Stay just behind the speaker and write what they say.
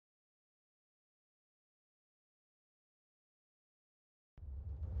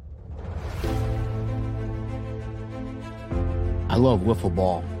I love wiffle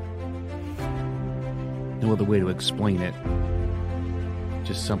ball. No other way to explain it.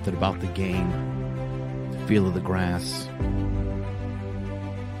 Just something about the game, the feel of the grass,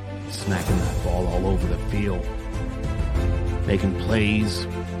 smacking that ball all over the field, making plays,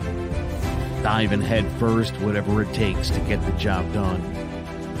 diving head first, whatever it takes to get the job done.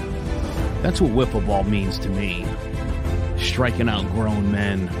 That's what wiffle ball means to me. Striking out grown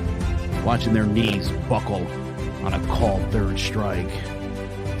men, watching their knees buckle on a called third strike.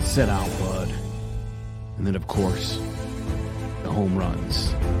 Sit out, bud. And then, of course, the home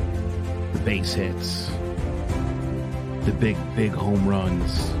runs, the base hits, the big home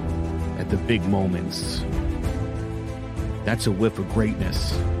runs at the big moments. That's a whiff of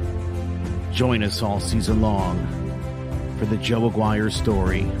greatness. Join us all season long for the Joe Aguirre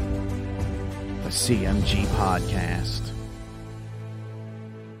Story, a CMG podcast.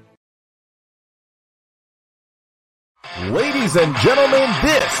 Ladies and gentlemen,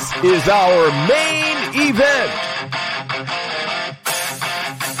 this is our main event.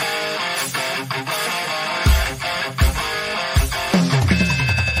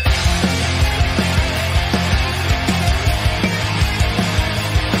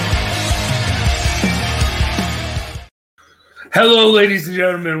 Hello, ladies and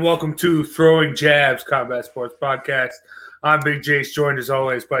gentlemen. Welcome to Throwing Jabs Combat Sports Podcast. I'm Big Jace, joined as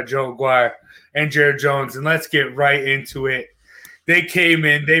always by Joe Aguirre and Jared Jones. And let's get right into it. They came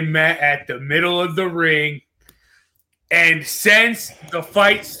in, they met at the middle of the ring. And since the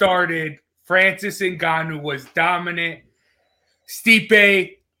fight started, Francis Ngannou was dominant.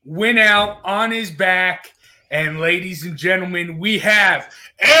 Stipe went out on his back. And ladies and gentlemen, we have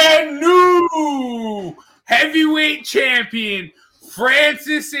a new heavyweight champion,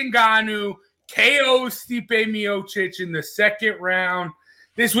 Francis Ngannou, KO Stipe Miocic in the second round.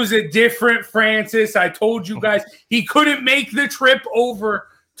 This was a different Francis. I told you guys he couldn't make the trip over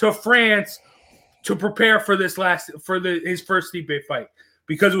to France to prepare for his first Stipe fight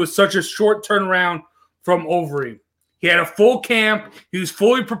because it was such a short turnaround from Overeem. He had a full camp. He was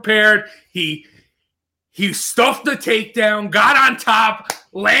fully prepared. He stuffed the takedown, got on top,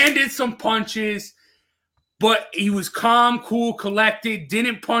 landed some punches, but he was calm, cool, collected,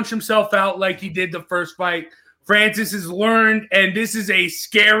 didn't punch himself out like he did the first fight. Francis has learned, and this is a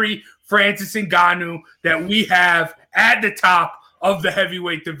scary Francis Ngannou that we have at the top of the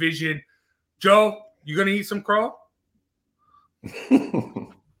heavyweight division. Joe, you going to eat some crow?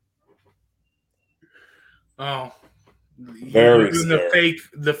 Oh. Very scary.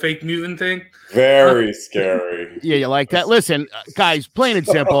 The fake mutant thing? Very scary. Yeah, you like that? Listen, guys, plain and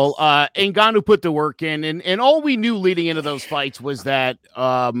simple, Ngannou put the work in, and all we knew leading into those fights was that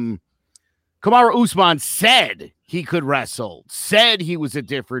Kamaru Usman said he could wrestle, said he was a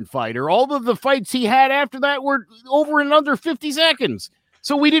different fighter. All of the fights he had after that were over in under 50 seconds.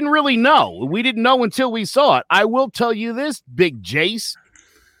 So we didn't really know. We didn't know until we saw it. I will tell you this, Big Jace.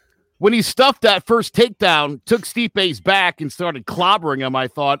 When he stuffed that first takedown, took Stipe's back and started clobbering him, I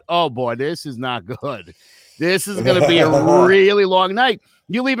thought, oh, boy, this is not good. This is going to be a really long night.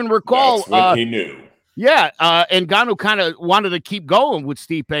 You'll even recall. That's when he knew. Yeah, Ngannou kind of wanted to keep going with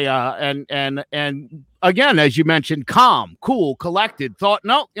Stipe, and again, as you mentioned, calm, cool, collected. Thought,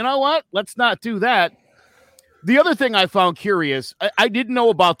 no, you know what? Let's not do that. The other thing I found curious, I didn't know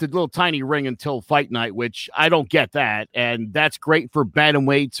about the little tiny ring until fight night, which I don't get that, and that's great for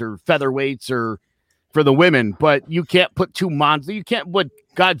bantamweights or featherweights or for the women, but you can't put two monsters, you can't put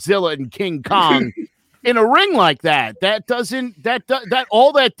Godzilla and King Kong in a ring like that. That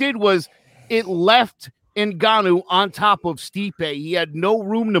all that did was it left Ngannou on top of Stipe. He had no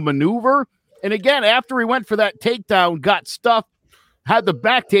room to maneuver. And again, after he went for that takedown, got stuffed, had the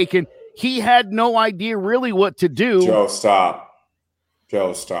back taken, he had no idea really what to do. Joe, stop.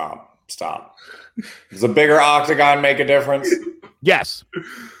 Does a bigger octagon make a difference? Yes.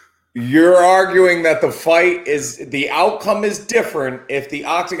 You're arguing that the outcome is different if the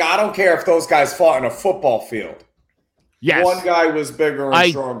octagon, I don't care if those guys fought in a football field. Yes. One guy was bigger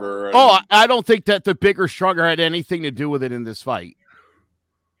and stronger. I don't think that the bigger, stronger had anything to do with it in this fight.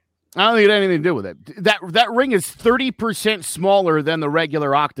 I don't think it had anything to do with it. That ring is 30% smaller than the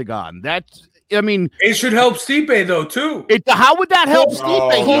regular octagon. It should help Stipe, though, too. How would that help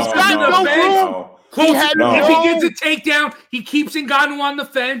Stipe? He's got no room. If he gets a takedown, he keeps Ngannou on the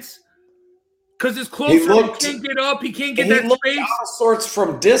fence. Because it's closer, he can't get up, he can't get that space. All sorts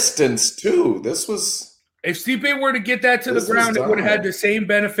from distance, too. If Stipe were to get that to the ground, it would have had the same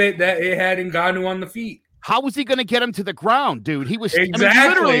benefit that it had Ngannou on the feet. How was he going to get him to the ground, dude? He was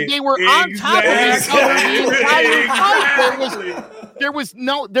literally they were on top of each other the entire fight.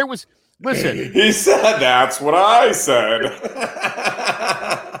 Listen. He said that's what I said.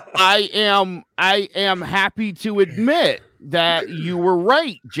 I am happy to admit that you were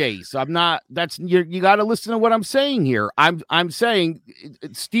right, Jace. I'm not. That's you got to listen to what I'm saying here. I'm saying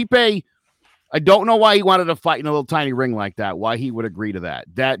Stipe. I don't know why he wanted to fight in a little tiny ring like that. Why he would agree to that?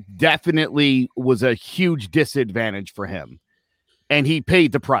 That definitely was a huge disadvantage for him, and he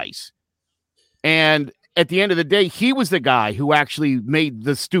paid the price. And at the end of the day, he was the guy who actually made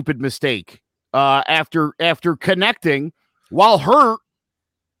the stupid mistake after connecting while hurt.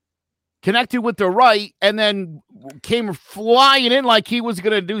 Connected with the right and then came flying in like he was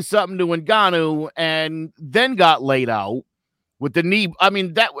going to do something to Ngannou and then got laid out with the knee. I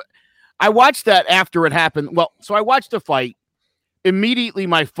mean, I watched that after it happened. Well, so I watched the fight. Immediately,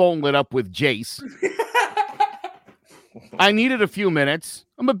 my phone lit up with Jace. I needed a few minutes.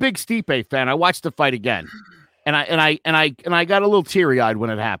 I'm a big Stipe fan. I watched the fight again, and I got a little teary-eyed when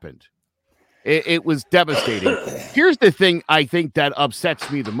it happened. It was devastating. Here's the thing I think that upsets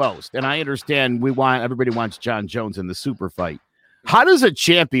me the most, and I understand everybody wants John Jones in the super fight. How does a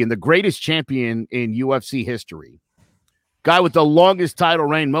champion, the greatest champion in UFC history, guy with the longest title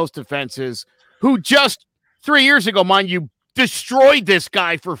reign, most defenses, who just 3 years ago, mind you, destroyed this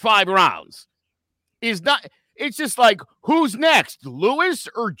guy for 5 rounds, is not? It's just like, who's next, Lewis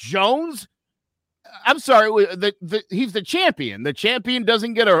or Jones? I'm sorry, he's the champion. The champion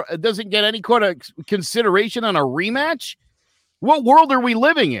doesn't get any kind of consideration on a rematch. What world are we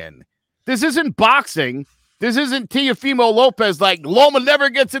living in? This isn't boxing. This isn't Teofimo Lopez. Like, Loma never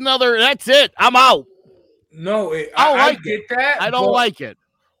gets another. That's it. I'm out. No, I get that. I don't like it.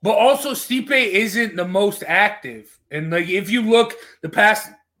 But also, Stipe isn't the most active. And like, if you look the past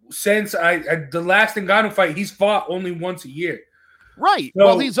since the last Ngannou fight, he's fought only once a year. Right. So,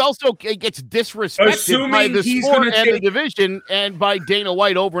 well, he's also gets disrespected by the sport and the division and by Dana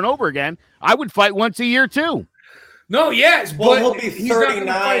White over and over again. I would fight once a year too. No, yes, well, he'll be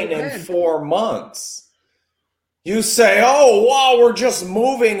 39 in 4 months. You say, "Oh, wow, we're just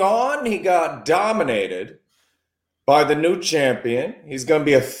moving on." He got dominated by the new champion. He's going to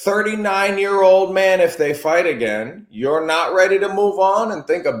be a 39-year-old man if they fight again. You're not ready to move on and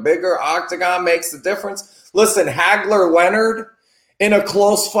think a bigger octagon makes the difference. Listen, Hagler-Leonard. In a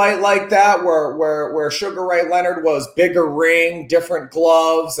close fight like that, where Sugar Ray Leonard was bigger ring, different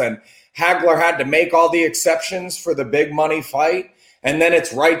gloves, and Hagler had to make all the exceptions for the big money fight, and then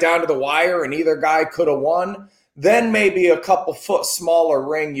it's right down to the wire, and either guy could have won, then maybe a couple foot smaller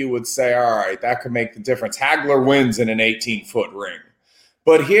ring, you would say, all right, that could make the difference. Hagler wins in an 18-foot ring.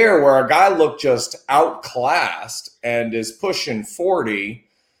 But here, where a guy looked just outclassed and is pushing 40,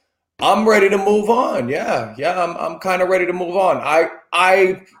 I'm ready to move on. Yeah, I'm kind of ready to move on.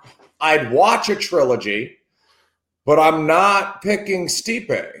 I'd watch a trilogy, but I'm not picking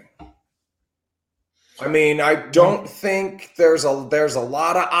Stipe. I mean, I don't think there's a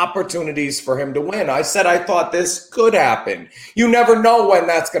lot of opportunities for him to win. I said I thought this could happen. You never know when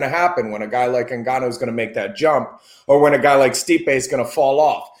that's going to happen, when a guy like Ngannou is going to make that jump or when a guy like Stipe is going to fall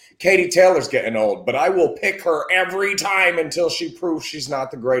off. Katie Taylor's getting old, but I will pick her every time until she proves she's not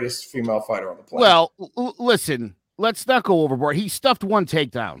the greatest female fighter on the planet. Well, listen, let's not go overboard. He stuffed one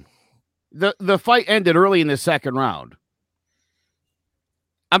takedown. The fight ended early in the second round.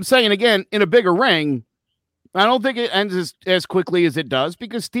 I'm saying again, in a bigger ring, I don't think it ends as quickly as it does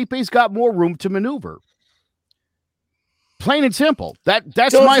because Stipe's got more room to maneuver. Plain and simple.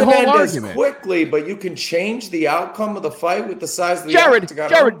 That's my whole argument. Quickly, but you can change the outcome of the fight with the size of the Jared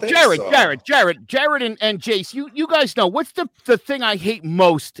and Jace, you guys know what's the thing I hate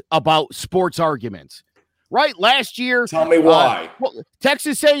most about sports arguments, right? Last year, tell me why.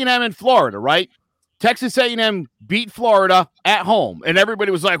 Texas A&M and Florida, right? Texas A&M beat Florida at home, and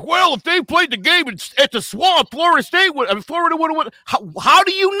everybody was like, "Well, if they played the game at the Swamp, Florida would have won." How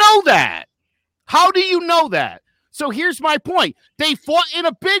do you know that? How do you know that? So here's my point. They fought in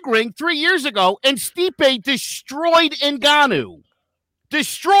a big ring 3 years ago, and Stipe destroyed Ngannou.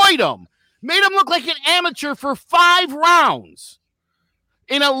 Destroyed him. Made him look like an amateur for 5 rounds.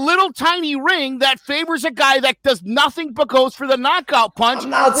 In a little tiny ring that favors a guy that does nothing but goes for the knockout punch. I'm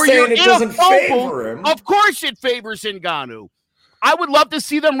not saying it doesn't favor him. Of course it favors Ngannou. I would love to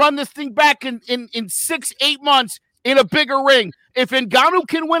see them run this thing back in 6-8 months in a bigger ring. If Ngannou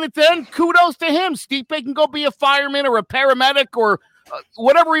can win it then, kudos to him. Stipe can go be a fireman or a paramedic or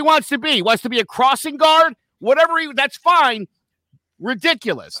whatever he wants to be. He wants to be a crossing guard, that's fine.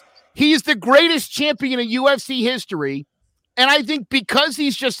 Ridiculous. He's the greatest champion in UFC history, and I think because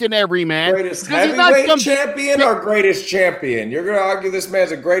he's just an everyman. Greatest heavyweight champion or greatest champion? You're going to argue this man's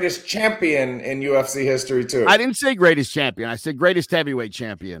the greatest champion in UFC history too. I didn't say greatest champion. I said greatest heavyweight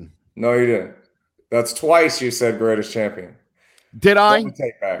champion. No, you didn't. That's twice you said greatest champion. Did I? Let me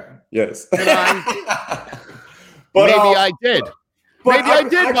take back. Yes. Did I? But, Maybe I did. but Maybe I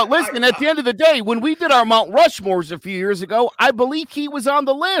did. But listen, at the end of the day, when we did our Mount Rushmores a few years ago, I believe he was on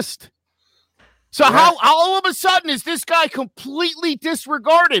the list. So how all of a sudden is this guy completely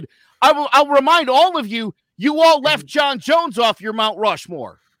disregarded? I'll remind all of you, you all left John Jones off your Mount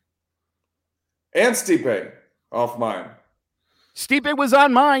Rushmore. And Stipe off mine. Stipe was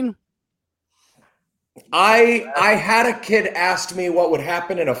on mine. I had a kid ask me what would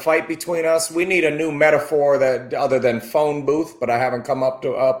happen in a fight between us. We need a new metaphor that other than phone booth, but I haven't come up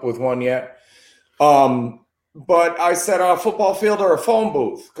with one yet. But I said a football field or a phone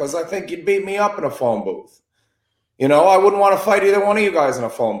booth because I think you'd beat me up in a phone booth. You know, I wouldn't want to fight either one of you guys in a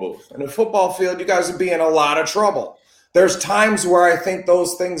phone booth. In a football field, you guys would be in a lot of trouble. There's times where I think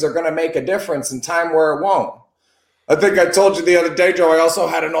those things are going to make a difference and time where it won't. I think I told you the other day, Joe, I also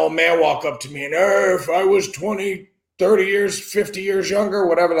had an old man walk up to me and, if I was 20, 30 years, 50 years younger,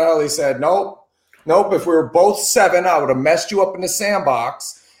 whatever the hell he said, nope. If we were both 7, I would have messed you up in the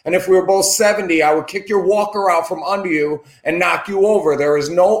sandbox. And if we were both 70, I would kick your walker out from under you and knock you over. There is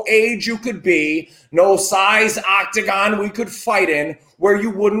no age you could be, no size octagon we could fight in where you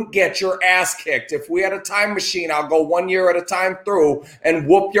wouldn't get your ass kicked. If we had a time machine, I'll go 1 year at a time through and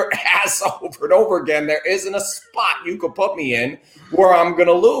whoop your ass over and over again. There isn't a spot you could put me in where I'm going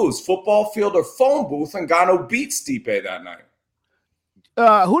to lose. Football field or phone booth, and Ngannou beat Stipe that night.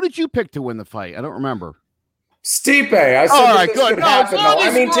 Who did you pick to win the fight? I don't remember. Stipe, I said this could happen. No,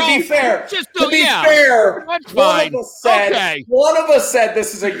 I mean, to be fair, one of us said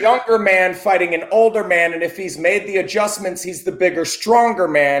this is a younger man fighting an older man, and if he's made the adjustments, he's the bigger, stronger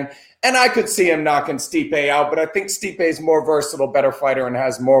man. And I could see him knocking Stipe out, but I think Stipe is more versatile, better fighter, and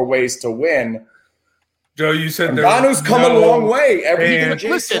has more ways to win. Joe, you said Ngannou's come a long way. Everything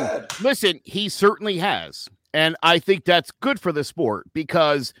Jay said. Listen, he certainly has, and I think that's good for the sport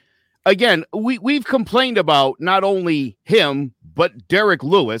because. Again, we've complained about not only him, but Derek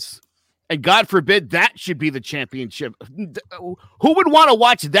Lewis, and God forbid that should be the championship. Who would want to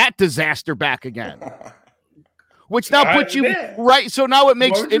watch that disaster back again? Which now puts you right. So now it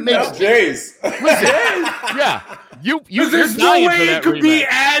makes Jays. Listen, yeah, there's no way it could be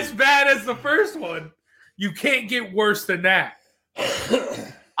as bad as the first one. You can't get worse than that.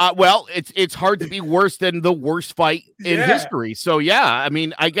 Well, it's hard to be worse than the worst fight in history. So yeah, I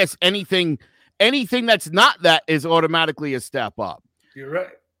mean, I guess anything that's not that is automatically a step up. You're right.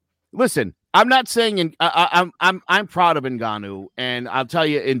 Listen, I'm not saying I'm proud of Ngannou, and I'll tell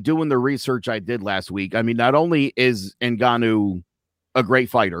you, in doing the research I did last week, I mean, not only is Ngannou a great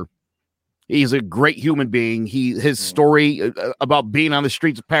fighter, he's a great human being. His story about being on the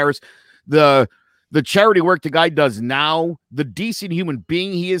streets of Paris, the charity work the guy does now, the decent human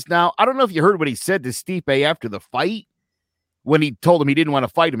being he is now. I don't know if you heard what he said to Stipe after the fight when he told him he didn't want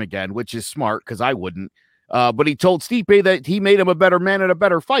to fight him again, which is smart because I wouldn't. But he told Stipe that he made him a better man and a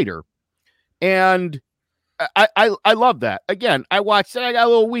better fighter. And I love that. Again, I watched it. I got a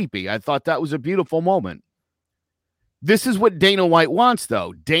little weepy. I thought that was a beautiful moment. This is what Dana White wants,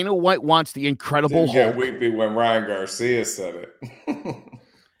 though. Dana White wants the Incredible Hulk. Get weepy when Ryan Garcia said it.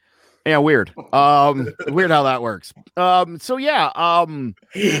 Yeah, weird. Weird how that works. So yeah, I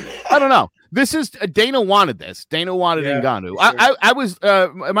don't know. This is Dana wanted this. Dana wanted Ngannou. Sure. I was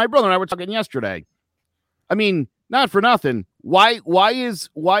my brother and I were talking yesterday. I mean, not for nothing. Why is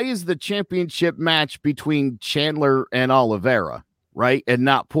the championship match between Chandler and Oliveira, right, and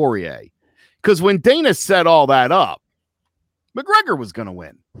not Poirier? Because when Dana set all that up, McGregor was going to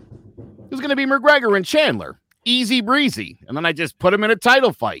win. It was going to be McGregor and Chandler, easy breezy, and then I just put him in a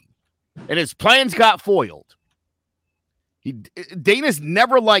title fight. And his plans got foiled. Dana's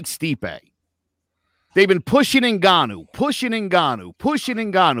never liked Stipe. They've been pushing Ngannou, pushed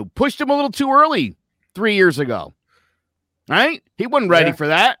him a little too early 3 years ago. Right? He wasn't ready for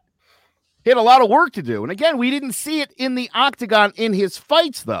that. He had a lot of work to do. And again, we didn't see it in the octagon in his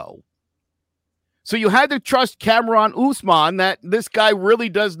fights, though. So you had to trust Cameron Usman that this guy really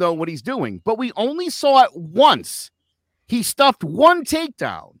does know what he's doing. But we only saw it once. He stuffed one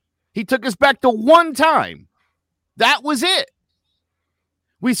takedown. He took us back to one time. That was it.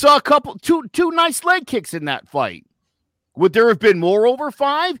 We saw two nice leg kicks in that fight. Would there have been more over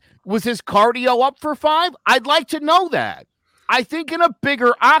 5? Was his cardio up for 5? I'd like to know that. I think in a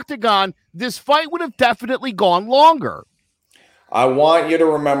bigger octagon, this fight would have definitely gone longer. I want you to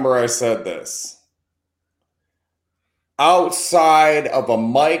remember I said this. Outside of a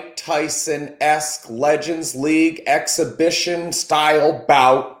Mike Tyson-esque Legends League exhibition style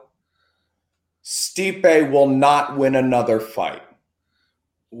bout, Stipe will not win another fight.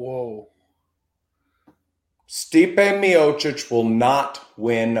 Whoa. Stipe Miocic will not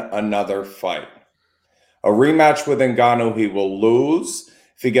win another fight. A rematch with Ngannou, he will lose.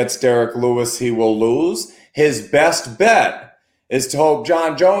 If he gets Derek Lewis, he will lose. His best bet is to hope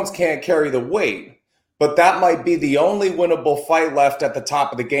John Jones can't carry the weight. But that might be the only winnable fight left at the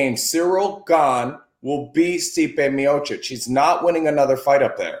top of the game. Cyril Gane will beat Stipe Miocic. He's not winning another fight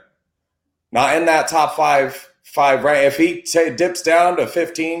up there. Not in that top five rank. If he dips down to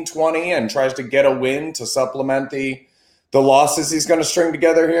 15, 20 and tries to get a win to supplement the losses he's going to string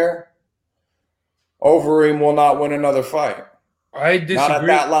together here, Overeem will not win another fight. I disagree. Not at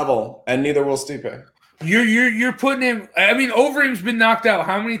that level, and neither will Stipe. You're putting him. I mean, Overeem's been knocked out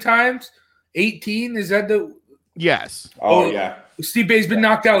how many times? 18? Is that the? Yes. Oh yeah. Stipe's been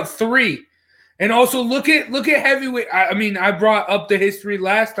knocked out 3, and also look at heavyweight. I mean, I brought up the history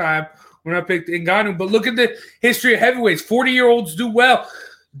last time when I picked Ngannou, but look at the history of heavyweights. 40-year-olds do well.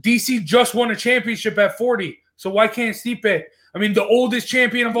 DC just won a championship at 40, so why can't Stipe? I mean, the oldest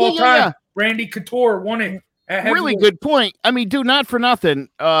champion of all time, Randy Couture, won it. Really good point. I mean, dude, not for nothing.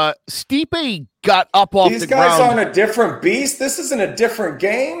 Stipe got up off the ground. These guys aren't a different beast. This isn't a different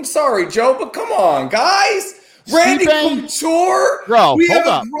game. Sorry, Joe, but come on, guys. Randy Couture? Bro, we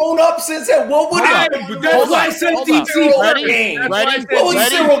haven't grown up since that. What would happen? That's why I said Cyril Gane. What would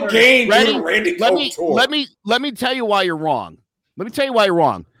Cyril Gane do to Randy Couture? Let me tell you why you're wrong. Let me tell you why you're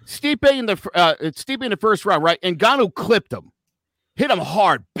wrong. Stipe in the first round, right? And Ngannou clipped him. Hit him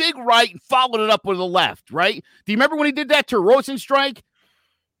hard, big right, and followed it up with a left, right? Do you remember when he did that to Rosenstrike?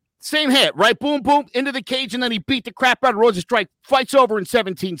 Same hit, right? Boom, boom, into the cage, and then he beat the crap out of Rosenstrike. Fight's over in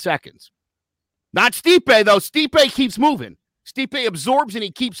 17 seconds. Not Stipe, though. Stipe keeps moving. Stipe absorbs, and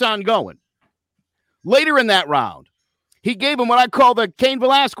he keeps on going. Later in that round, he gave him what I call the Cain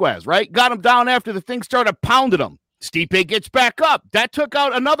Velasquez, right? Got him down after the thing started pounding him. Stipe gets back up. That took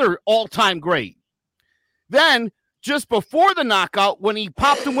out another all-time great. Then, just before the knockout, when he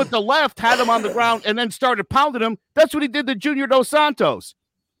popped him with the left, had him on the ground, and then started pounding him, that's what he did to Junior Dos Santos.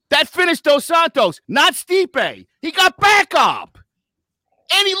 That finished Dos Santos, not Stipe. He got back up,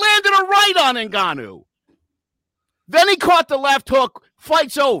 and he landed a right on Ngannou. Then he caught the left hook.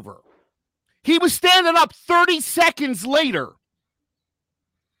 Fight's over. He was standing up 30 seconds later.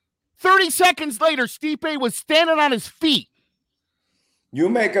 30 seconds later, Stipe was standing on his feet. You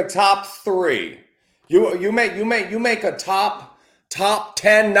make a top 3. You make a top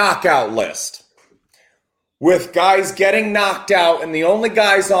 10 knockout list with guys getting knocked out, and the only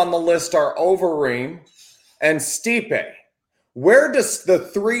guys on the list are Overeem and Stipe. Where does the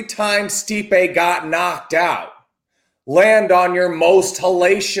 3 times Stipe got knocked out land on your most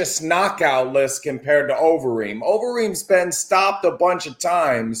hellacious knockout list compared to Overeem? Overeem's been stopped a bunch of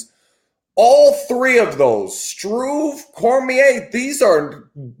times. All 3 of those, Struve, Cormier, these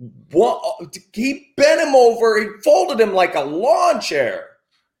are, he bent him over, he folded him like a lawn chair.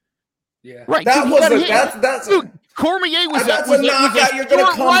 Yeah. Right. That's dude, Cormier was a knockout. You're going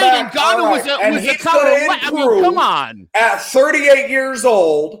to come right, back. And Ngannou was a counter left. I mean, come on. At 38 years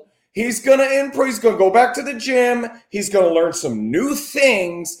old, he's going to improve. He's going to go back to the gym. He's going to learn some new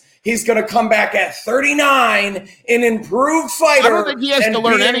things. He's going to come back at 39, an improved fighter. I don't think he has to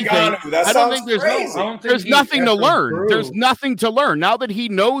learn anything. I don't think there's nothing to learn. There's nothing to learn. Now that he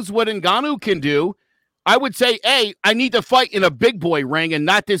knows what Ngannou can do, I would say, hey, I need to fight in a big boy ring and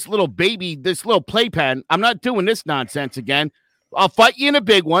not this little baby, this little playpen. I'm not doing this nonsense again. I'll fight you in a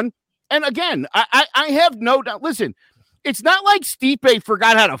big one. And again, I have no doubt. Listen, it's not like Stipe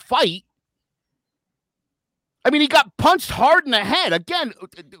forgot how to fight. I mean, he got punched hard in the head. Again,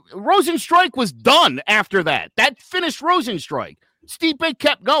 Rosenstrike was done after that. That finished Rosenstrike. Stipe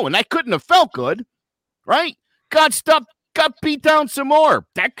kept going. That couldn't have felt good, right? Got beat down some more.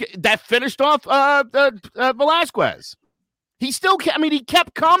 That finished off Velasquez. He still kept, I mean, he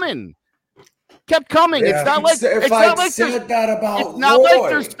kept coming. Kept coming. Yeah, it's not like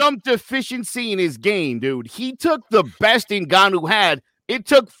there's some deficiency in his game, dude. He took the best Ngannou had. It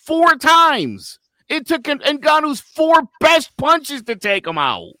took 4 times. It took Ngannou's 4 best punches to take him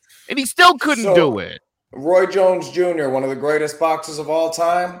out, and he still couldn't do it. Roy Jones Jr., one of the greatest boxers of all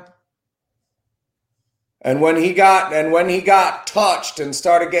time, and when he got touched and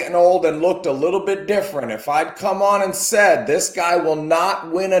started getting old and looked a little bit different, if I'd come on and said this guy will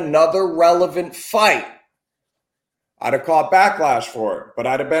not win another relevant fight, I'd have caught backlash for it, but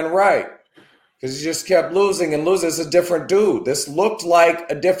I'd have been right. Because he just kept losing and losing. It's a different dude. This looked like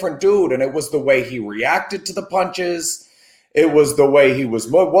a different dude, and it was the way he reacted to the punches. It was the way he was.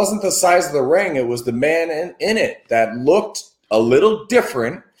 It wasn't the size of the ring. It was the man in it that looked a little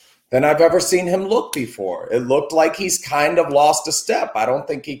different than I've ever seen him look before. It looked like he's kind of lost a step. I don't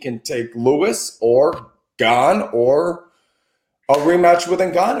think he can take Lewis or Gane or a rematch with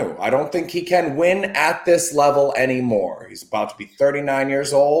Ngannou. I don't think he can win at this level anymore. He's about to be 39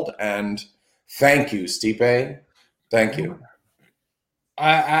 years old, and thank you, Stipe. Thank you.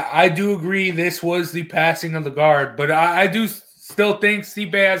 I do agree this was the passing of the guard, but I do still think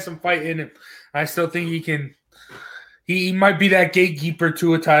Stipe has some fight in him. I still think he might be that gatekeeper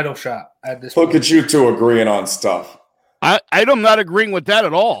to a title shot at this point. Look at you two agreeing on stuff. I'm not agreeing with that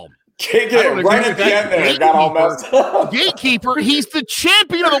at all. Right at the end there, got all messed up. Gatekeeper, he's the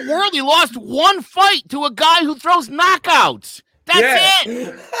champion of the world. He lost one fight to a guy who throws knockouts. That's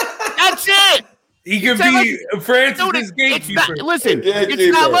it. That's it. He could be Francis' gatekeeper. It's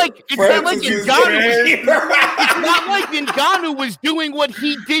not like Ngannou was doing what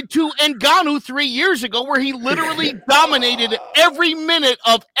he did to Ngannou 3 years ago, where he literally dominated every minute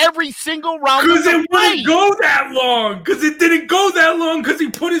of every single round. Because it wouldn't go that long. Because it didn't go that long. Because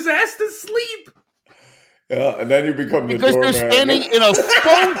he put his ass to sleep. Yeah, and then you become the because doorman. they're standing in a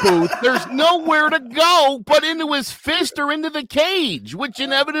phone booth. There's nowhere to go but into his fist or into the cage, which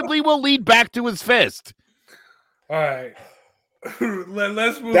inevitably will lead back to his fist. All right.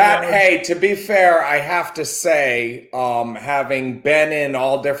 Let's move on. Hey, to be fair, I have to say, having been in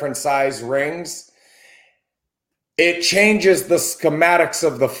all different size rings, it changes the schematics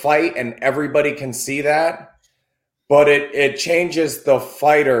of the fight, and everybody can see that. But it changes the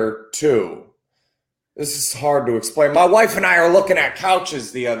fighter too. This is hard to explain. My wife and I are looking at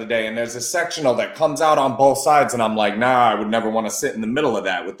couches the other day, and there's a sectional that comes out on both sides, and I'm like, nah, I would never want to sit in the middle of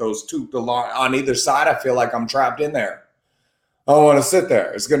that with those two on either side. I feel like I'm trapped in there. I don't want to sit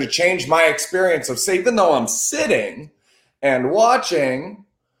there. It's going to change my experience of, even though I'm sitting and watching,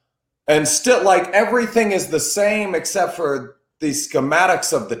 and still, like, everything is the same except for the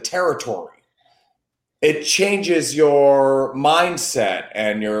schematics of the territory. It changes your mindset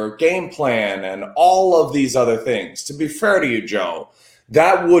and your game plan and all of these other things. To be fair to you, Joe,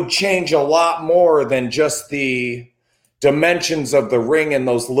 that would change a lot more than just the dimensions of the ring and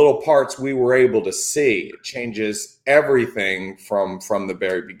those little parts we were able to see. It changes everything from the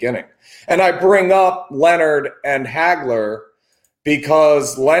very beginning. And I bring up Leonard and Hagler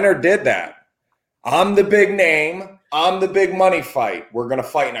because Leonard did that. I'm the big name. I'm the big money fight. We're going to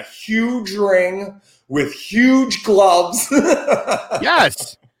fight in a huge ring with huge gloves.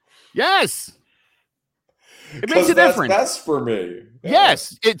 Yes. It makes a difference. That's best for me. Yeah.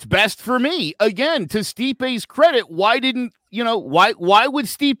 Yes, it's best for me. Again, to Stipe's credit, why would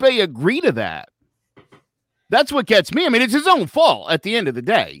Stipe agree to that? That's what gets me. I mean, it's his own fault at the end of the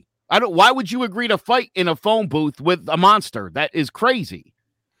day. Why would you agree to fight in a phone booth with a monster? That is crazy.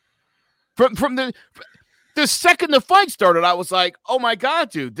 From the second the fight started, I was like, oh my God,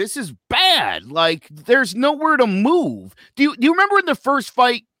 dude, this is bad. Like, there's nowhere to move. Do you remember in the first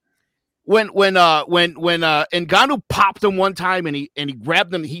fight when Ngannou popped him one time and he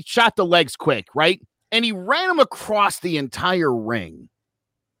grabbed him, he shot the legs quick, right? And he ran him across the entire ring.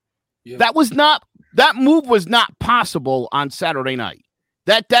 Yep. That move was not possible on Saturday night.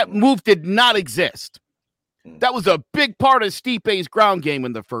 That move did not exist. That was a big part of Stipe's ground game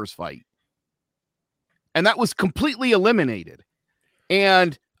in the first fight. And that was completely eliminated.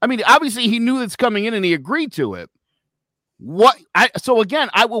 And I mean, obviously he knew that's coming in and he agreed to it. What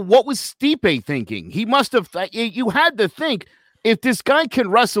was Stipe thinking? He must have, you had to think, if this guy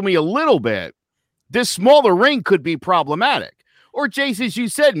can wrestle me a little bit, this smaller ring could be problematic. Or Jace, as you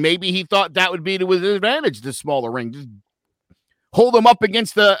said, maybe he thought that would be to his advantage, the smaller ring. Just hold him up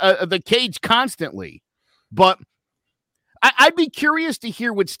against the cage constantly. But I'd be curious to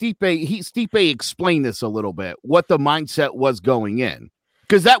hear what Stipe explain this a little bit, what the mindset was going in,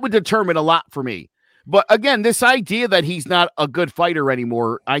 because that would determine a lot for me. But again, this idea that he's not a good fighter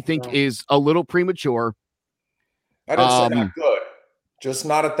anymore, I think is a little premature. I didn't say not good, just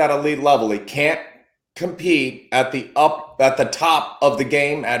not at that elite level. He can't compete at the top of the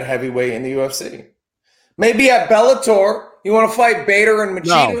game at heavyweight in the UFC. Maybe at Bellator. You want to fight Bader and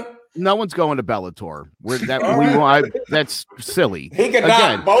Machida? No one's going to Bellator. That's silly. He could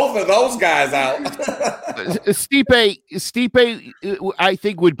knock both of those guys out. Stipe, I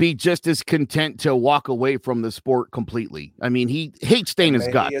think, would be just as content to walk away from the sport completely. I mean, he hates Dana's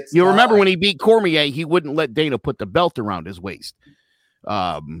guts. You remember when he beat Cormier, he wouldn't let Dana put the belt around his waist.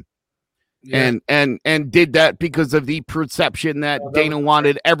 And did that because of the perception that Dana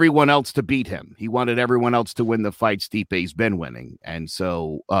wanted everyone else to beat him. He wanted everyone else to win the fight Stipe's been winning. And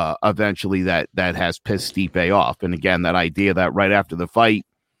so eventually that has pissed Stipe off. And again, that idea that right after the fight,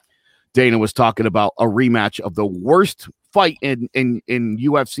 Dana was talking about a rematch of the worst fight in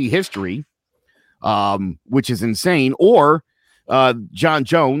UFC history, which is insane. Or John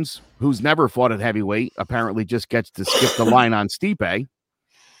Jones, who's never fought at heavyweight, apparently just gets to skip the line on Stipe.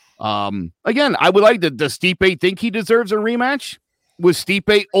 Again, I would like does Stipe think he deserves a rematch? Was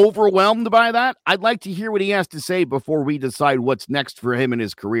Stipe overwhelmed by that? I'd like to hear what he has to say before we decide what's next for him in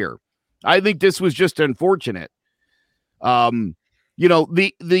his career. I think this was just unfortunate. When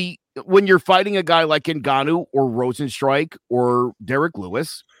you're fighting a guy like Ngannou or Rosenstrike or Derek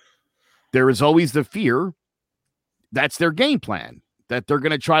Lewis, there is always the fear that's their game plan, that they're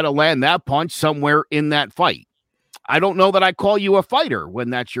going to try to land that punch somewhere in that fight. I don't know that I call you a fighter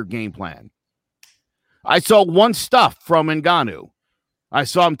when that's your game plan. I saw one stuff from Ngannou. I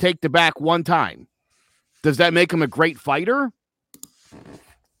saw him take the back one time. Does that make him a great fighter?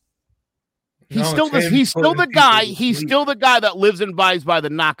 He's still the guy. He's still the guy that lives and dies by the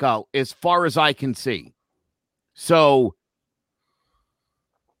knockout, as far as I can see. So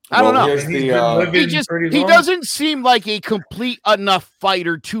I don't know. He doesn't seem like a complete enough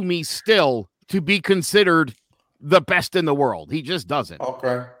fighter to me still to be considered the best in the world. He just doesn't.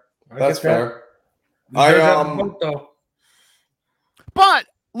 Okay, that's fair. But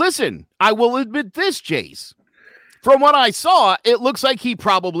listen, I will admit this, Jace. From what I saw, it looks like he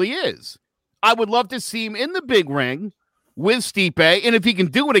probably is. I would love to see him in the big ring with Stipe, and if he can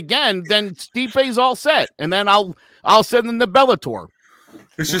do it again, then Stipe's all set. And then I'll send him to Bellator.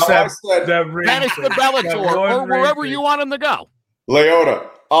 It's just Vanish the Bellator or wherever you want him to go. Leota,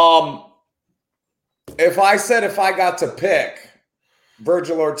 if I got to pick,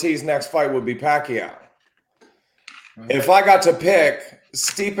 Virgil Ortiz's next fight would be Pacquiao. If I got to pick,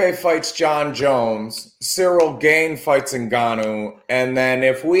 Stipe fights John Jones, Cyril Gane fights Ngannou, and then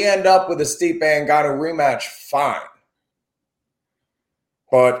if we end up with a Stipe Ngannou rematch, fine.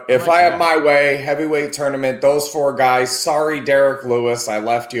 But if I have my way, heavyweight tournament, those four guys, sorry, Derek Lewis, I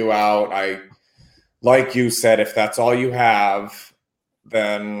left you out. Like you said, if that's all you have,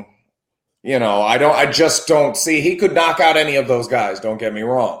 then, I just don't see. He could knock out any of those guys, don't get me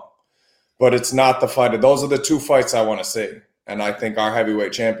wrong. But it's not the fight. Those are the two fights I want to see. And I think our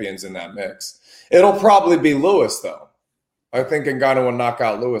heavyweight champion's in that mix. It'll probably be Lewis, though. I think Ngannou will knock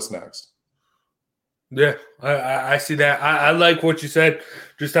out Lewis next. Yeah, I see that. I like what you said.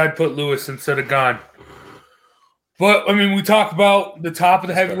 Just I'd put Lewis instead of Gane. But, we talk about the top of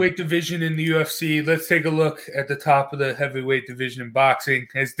the heavyweight division in the UFC. Let's take a look at the top of the heavyweight division in boxing.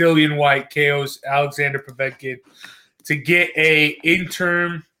 As Dillian Whyte KOs Alexander Povetkin to get a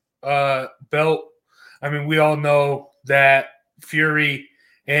interim belt. We all know that Fury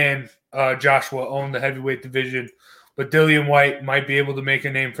and Joshua own the heavyweight division, but Dillian Whyte might be able to make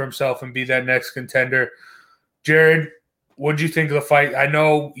a name for himself and be that next contender. Jared, what did you think of the fight? I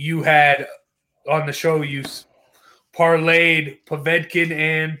know you had on the show, you parlayed Povetkin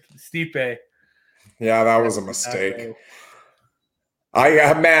and Stipe. Yeah, that was a mistake.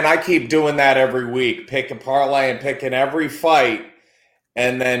 I keep doing that every week, picking parlay and picking every fight.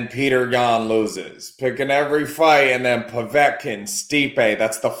 And then Peter Yan loses. Picking every fight, and then Povetkin, Stipe.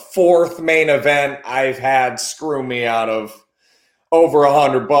 That's the fourth main event I've had screw me out of over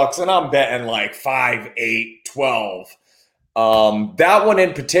 $100, and I'm betting like 5, 8, 12. That one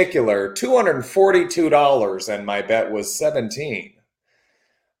in particular, $242, and my bet was 17.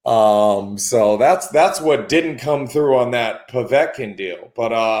 So that's what didn't come through on that Povetkin deal.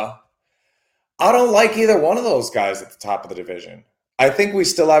 But I don't like either one of those guys at the top of the division. I think we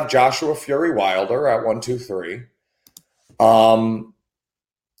still have Joshua Fury Wilder at 1, 2, 3. I'm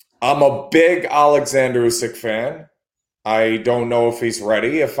a big Alexander Usyk fan. I don't know if he's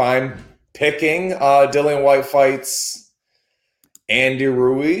ready. If I'm picking, Dillian Whyte fights Andy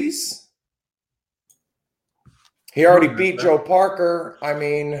Ruiz. He already beat Joe Parker.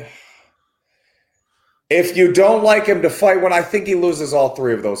 If you don't like him to fight, when I think he loses all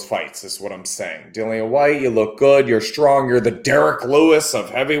three of those fights, is what I'm saying. Dillian Whyte, you look good, you're strong, you're the Derek Lewis of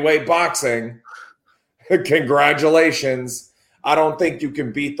heavyweight boxing. Congratulations. I don't think you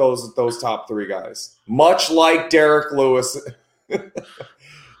can beat those top three guys. Much like Derek Lewis,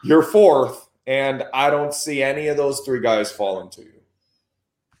 you're fourth, and I don't see any of those three guys falling to you.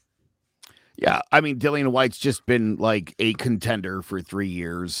 Yeah, Dillian Whyte's just been like a contender for 3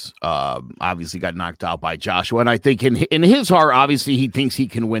 years. Obviously got knocked out by Joshua, and I think in his heart, obviously he thinks he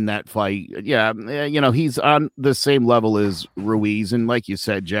can win that fight. Yeah, he's on the same level as Ruiz, and like you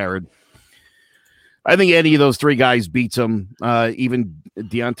said, Jared, I think any of those three guys beats him. Even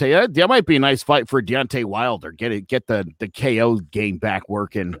Deontay. That might be a nice fight for Deontay Wilder. Get the KO game back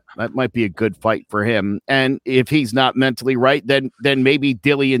working. That might be a good fight for him. And if he's not mentally right, then maybe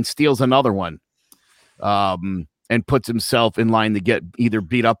Dillian steals another one. And and puts himself in line to get either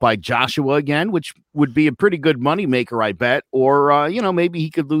beat up by Joshua again, which would be a pretty good moneymaker, I bet, or, maybe he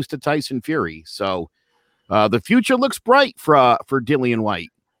could lose to Tyson Fury. So the future looks bright for Dillian White.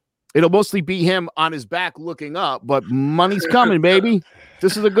 It'll mostly be him on his back looking up, but money's coming, baby.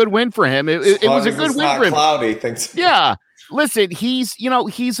 This is a good win for him. It was a good win for him. Cloudy, thanks. Yeah. Listen, he's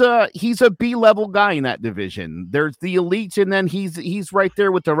a B-level guy in that division. There's the elites, and then he's right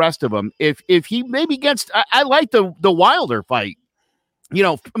there with the rest of them. If he maybe gets, I like the Wilder fight.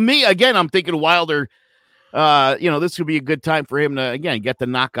 Me again, I'm thinking Wilder. This would be a good time for him to again get the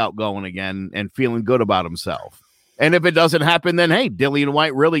knockout going again and feeling good about himself. And if it doesn't happen, then hey, Dillian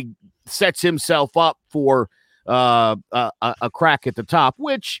White really sets himself up for a crack at the top,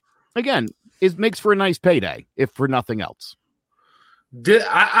 which again makes for a nice payday, if for nothing else.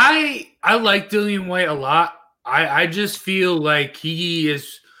 I like Dillian White a lot. I just feel like he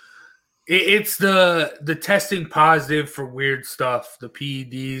is. It's the testing positive for weird stuff, the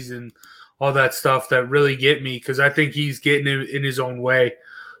PEDs and all that stuff that really get me, because I think he's getting it in his own way.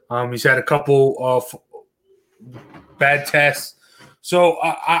 He's had a couple of bad tests. So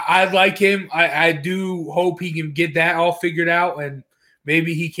I like him. I do hope he can get that all figured out, and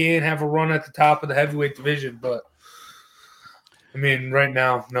maybe he can have a run at the top of the heavyweight division. But, I mean, right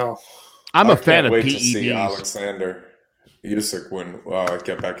now, no. I'm a fan of PEDs. I can't wait to see Alexander Usyk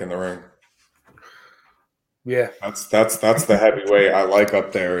get back in the ring. Yeah. That's the heavyweight I like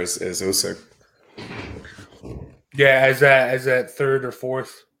up there is Usyk. Yeah, as that third or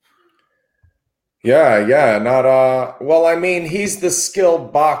fourth. Yeah, not well, I mean, he's the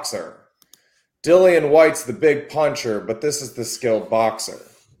skilled boxer. Dillian White's the big puncher, but this is the skilled boxer.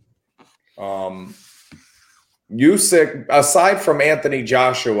 Usyk, aside from Anthony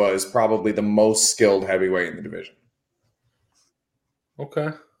Joshua, is probably the most skilled heavyweight in the division. Okay.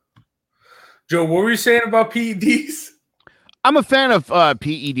 Joe, what were you saying about PEDs? I'm a fan of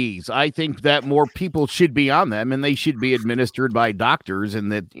PEDs. I think that more people should be on them, and they should be administered by doctors.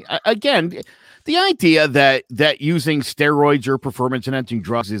 And that, again, the idea that using steroids or performance-enhancing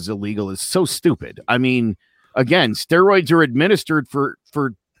drugs is illegal is so stupid. I mean, again, steroids are administered for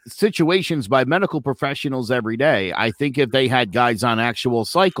situations by medical professionals every day. I think if they had guys on actual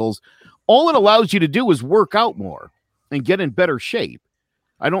cycles, all it allows you to do is work out more and get in better shape.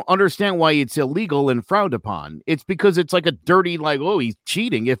 I don't understand why it's illegal and frowned upon. It's because it's like a dirty, he's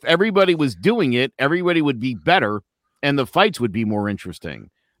cheating. If everybody was doing it, everybody would be better and the fights would be more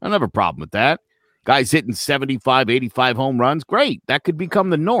interesting. I don't have a problem with that. Guys hitting 75, 85 home runs. Great. That could become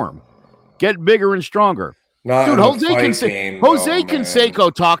the norm. Get bigger and stronger. Dude, Jose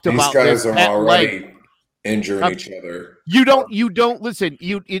Canseco talked about this. These guys are already injuring each other. You don't listen.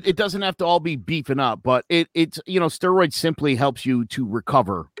 It doesn't have to all be beefing up, but it's steroids simply helps you to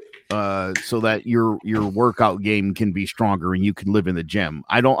recover, so that your workout game can be stronger and you can live in the gym.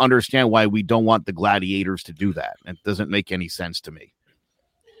 I don't understand why we don't want the gladiators to do that. It doesn't make any sense to me.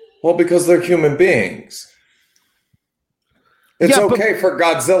 Well, because they're human beings. It's okay for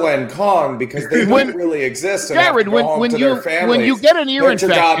Godzilla and Kong because they wouldn't really exist. And Jared, when you get an ear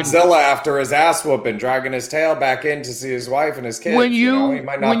infection, Godzilla after his ass whooping, dragging his tail back in to see his wife and his kids. When you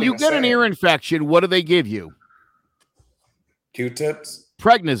get an ear infection, what do they give you? Q-tips.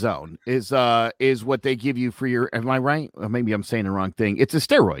 Prednisone is what they give you for your. Am I right? Or maybe I'm saying the wrong thing. It's a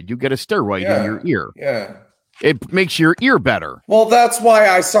steroid. You get a steroid in your ear. Yeah. It makes your ear better. Well, that's why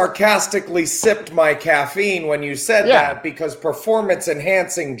I sarcastically sipped my caffeine when you said that, because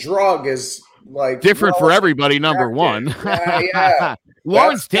performance-enhancing drug is different for everybody. Number one, yeah.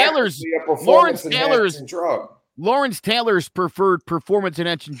 Lawrence Taylor's drug. Lawrence Taylor's preferred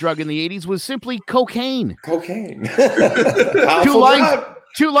performance-enhancing drug in the 80s was simply cocaine. Cocaine.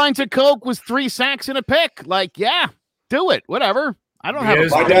 Two lines of coke was 3 sacks and a pick. Do it, whatever. I don't have a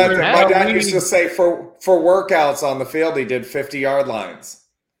my dad used to say for workouts on the field, he did 50-yard lines.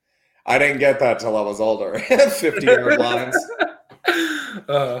 I didn't get that till I was older. 50-yard lines.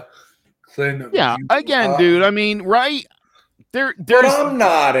 Dude. I mean, right? But I'm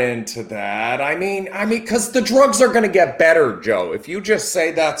not into that. I mean, because the drugs are going to get better, Joe. If you just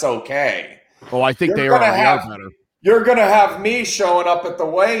say that's okay. Oh, I think they are better. You're going to have me showing up at the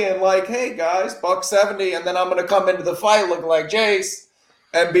weigh-in hey, guys, $170, and then I'm going to come into the fight looking like Jace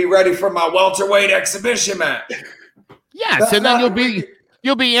and be ready for my welterweight exhibition match. Yes, and then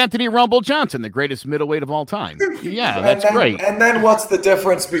you'll be Anthony Rumble Johnson, the greatest middleweight of all time. Yeah, that's great. And then what's the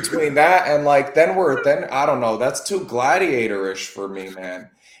difference between that and then I don't know, that's too gladiator-ish for me,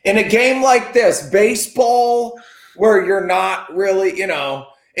 man. In a game like this, baseball, where you're not really,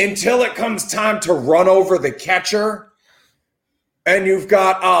 until it comes time to run over the catcher and you've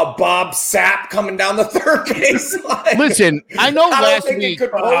got Bob Sapp coming down the third baseline. Listen, I know I last don't think week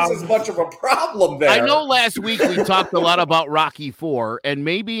it could pose as much of a problem there. I know last week we talked a lot about Rocky IV, and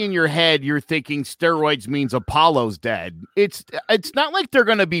maybe in your head you're thinking steroids means Apollo's dead. It's not like they're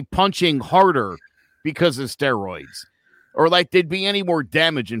going to be punching harder because of steroids, or like there'd be any more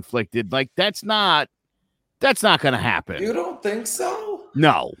damage inflicted. Like that's not going to happen. You don't think so?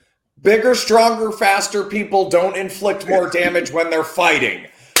 No. Bigger, stronger, faster people don't inflict more damage when they're fighting.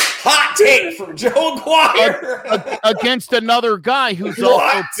 Hot take from Joe Dwyer. Against another guy who's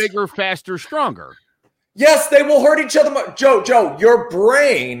also bigger, faster, stronger. Yes, they will hurt each other. Joe, your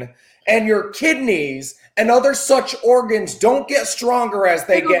brain and your kidneys and other such organs don't get stronger as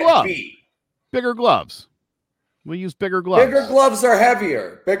they get beat. Bigger gloves. We'll use bigger gloves. Bigger gloves are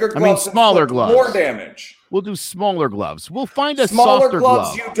heavier. Bigger gloves smaller gloves. More damage. We'll do smaller gloves. We'll find a smaller softer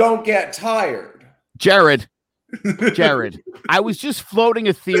gloves. glove. You don't get tired. Jared, I was just floating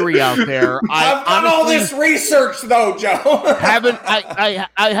a theory out there. I've done all this research, though, Joe. I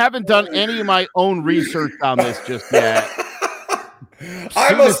haven't done any of my own research on this just yet.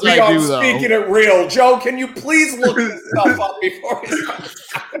 I must be on Speaking It Real. Joe, can you please look this stuff up before we start?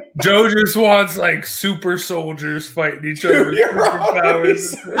 Joe just wants like super soldiers fighting each other with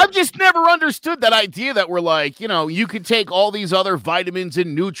superpowers. I've just never understood that idea that we're like, you could take all these other vitamins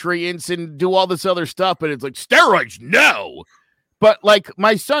and nutrients and do all this other stuff, but it's like steroids, no. But like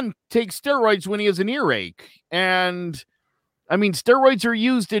my son takes steroids when he has an earache, and I mean, steroids are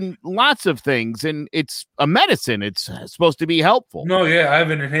used in lots of things, and it's a medicine. It's supposed to be helpful. No, yeah, I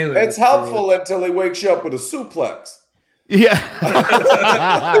have an inhaler. It's helpful until he wakes you up with a suplex. Yeah.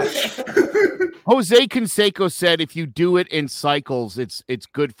 Jose Canseco said if you do it in cycles, it's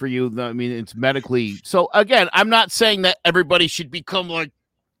good for you. I mean, it's medically. So, again, I'm not saying that everybody should become like,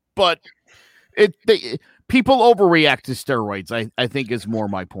 but people overreact to steroids, I think is more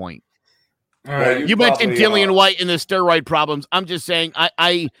my point. All right. You mentioned Dillian White and the steroid problems. I'm just saying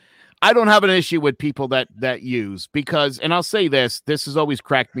I don't have an issue with people that use because, and I'll say this has always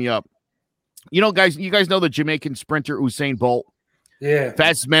cracked me up. You guys know the Jamaican sprinter Usain Bolt? Yeah.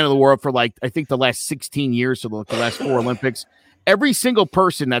 Fastest man in the world for I think the last 16 years, so the last 4 Olympics. Every single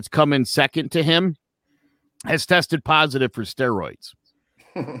person that's come in second to him has tested positive for steroids.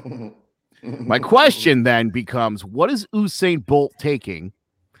 My question then becomes, what is Usain Bolt taking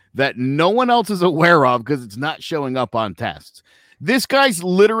that no one else is aware of because it's not showing up on tests? This guy's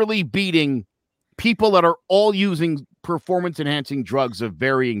literally beating people that are all using performance-enhancing drugs of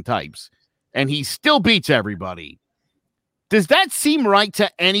varying types, and he still beats everybody. Does that seem right to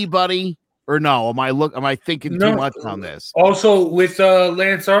anybody, or no? Am I thinking too much on this? Also, with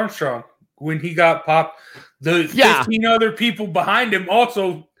Lance Armstrong, when he got popped, the 15 other people behind him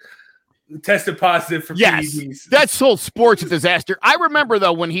also tested positive for PEDs. That's whole sports a disaster. I remember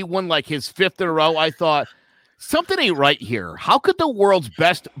though when he won his 5th in a row, I thought something ain't right here. How could the world's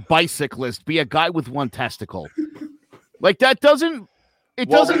best bicyclist be a guy with one testicle? That doesn't. It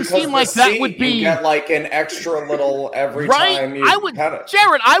doesn't seem like that would be. You get an extra little every time you pedal.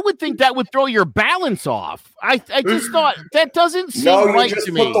 Jared, I would think that would throw your balance off. I just thought that doesn't seem right to me. No, you just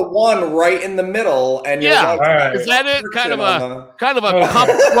put the one right in the middle, and you're right. Is that it? Kind of a cup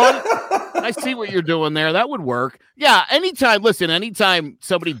front. I see what you're doing there. That would work. Yeah. Anytime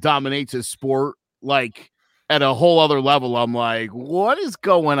somebody dominates a sport at a whole other level, I'm like, what is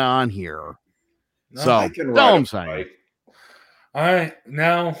going on here? I'm saying. Right. All right,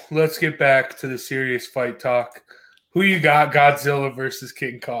 now let's get back to the serious fight talk. Who you got? Godzilla versus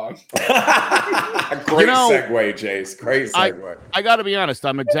King Kong. Great segue, Jace. Great segue. I got to be honest.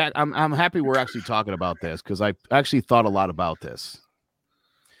 I'm happy we're actually talking about this because I actually thought a lot about this.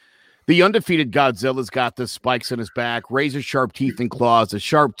 The undefeated Godzilla's got the spikes on his back, razor sharp teeth and claws, a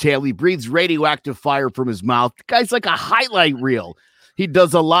sharp tail. He breathes radioactive fire from his mouth. The guy's like a highlight reel. He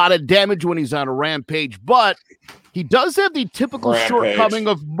does a lot of damage when he's on a rampage, but he does have the typical shortcoming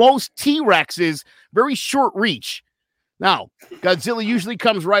of most T-Rexes, very short reach. Now, Godzilla usually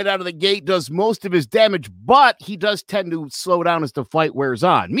comes right out of the gate, does most of his damage, but he does tend to slow down as the fight wears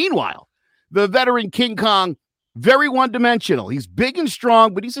on. Meanwhile, the veteran King Kong, very one-dimensional. He's big and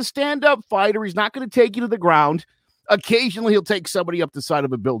strong, but he's a stand-up fighter. He's not going to take you to the ground. Occasionally, he'll take somebody up the side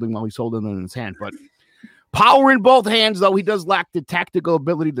of a building while he's holding it in his hand, but power in both hands, though. He does lack the tactical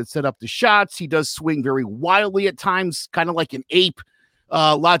ability to set up the shots. He does swing very wildly at times, kind of like an ape.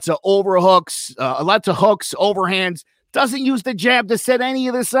 Lots of overhooks, lots of hooks, overhands. Doesn't use the jab to set any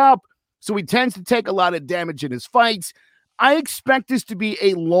of this up. So he tends to take a lot of damage in his fights. I expect this to be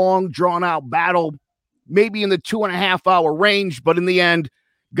a long, drawn-out battle, maybe in the 2.5-hour range. But in the end,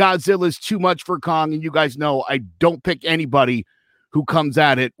 Godzilla is too much for Kong. And you guys know I don't pick anybody who comes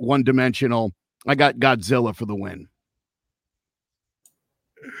at it one-dimensional. I got Godzilla for the win.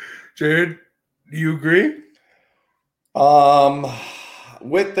 Jared, do you agree?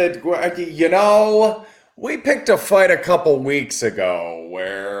 With the, we picked a fight a couple weeks ago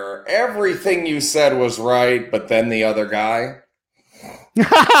where everything you said was right, but then the other guy.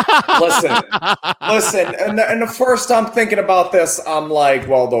 Listen, and the first I'm thinking about this, I'm like,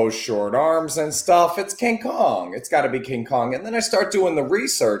 well, those short arms and stuff, it's King Kong. It's got to be King Kong. And then I start doing the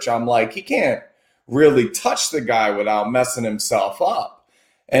research. I'm like, he can't really touch the guy without messing himself up.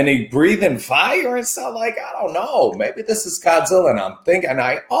 And he breathing fire and stuff. Like, I don't know. Maybe this is Godzilla. And I'm thinking, and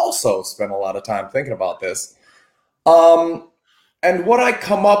I also spent a lot of time thinking about this. And what I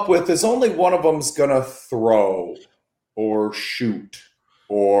come up with is only one of them's going to throw or shoot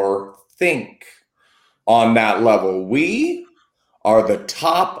or think on that level. We are the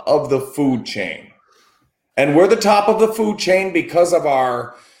top of the food chain. And we're the top of the food chain because of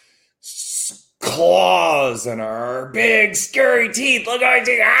our claws and our big scary teeth. Look at our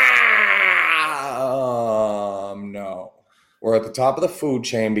teeth. No. We're at the top of the food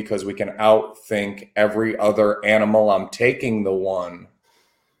chain because we can outthink every other animal. I'm taking the one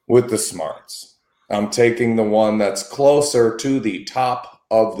with the smarts. I'm taking the one that's closer to the top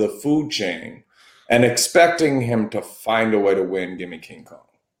of the food chain and expecting him to find a way to win. Give me King Kong.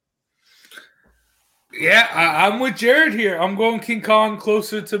 Yeah, I'm with Jared here. I'm going King Kong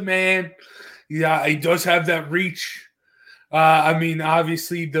closer to man. Yeah, he does have that reach. I mean,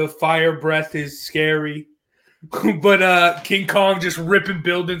 obviously the fire breath is scary. But King Kong just ripping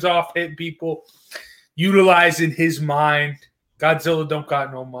buildings off, hitting people, utilizing his mind. Godzilla don't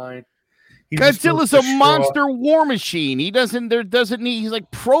got no mind. Godzilla's a monster war machine. He's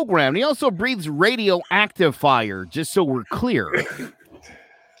like programmed. He also breathes radioactive fire, just so we're clear.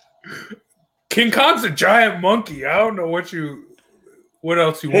 King Kong's a giant monkey. I don't know what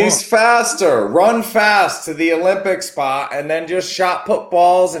else you want. He's faster. Run fast to the Olympic spot and then just shot put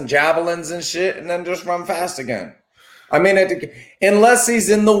balls and javelins and shit and then just run fast again. I mean, unless he's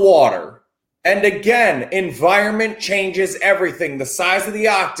in the water. And again, environment changes everything. The size of the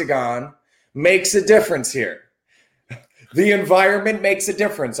octagon makes a difference here. The environment makes a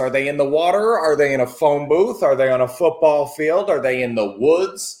difference. Are they in the water? Are they in a phone booth? Are they on a football field? Are they in the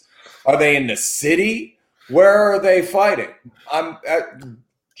woods? Are they in the city? Where are they fighting? I'm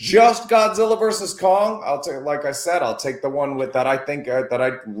just Godzilla versus Kong. I'll take, like I said, I'll take the one with that I think that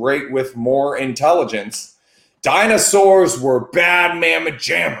I rate with more intelligence. Dinosaurs were bad mamma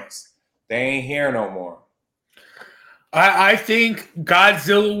jammas. They ain't here no more. I think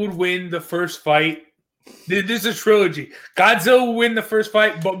Godzilla would win the first fight. This is a trilogy. Godzilla will win the first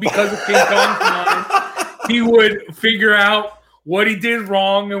fight, but because of King Kong's mind, he would figure out what he did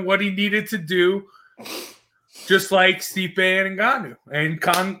wrong and what he needed to do. Just like Stipe and Ngannou. And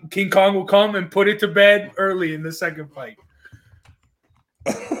King Kong will come and put it to bed early in the second fight.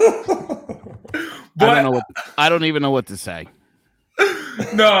 I don't even know what to say.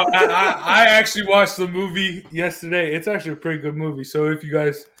 No, I actually watched the movie yesterday. It's actually a pretty good movie. So if you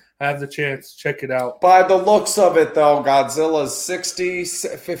guys have the chance, check it out. By the looks of it, though, Godzilla's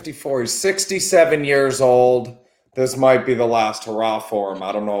 54. He's 67 years old. This might be the last hurrah for him.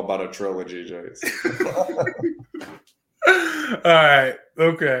 I don't know about a trilogy, Jace. All right.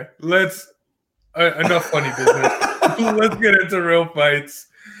 Okay. Enough funny business. Let's get into real fights.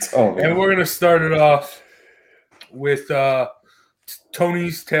 And we're going to start it off with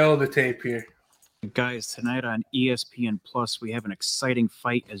Tony's tail of the tape here. Guys, tonight on ESPN Plus, we have an exciting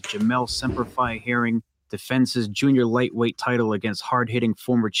fight as Jamel Semperfi Herring defends his junior lightweight title against hard-hitting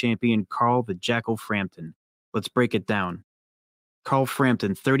former champion Carl the Jackal Frampton. Let's break it down. Carl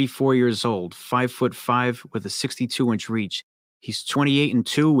Frampton, 34 years old, 5'5" with a 62-inch reach. He's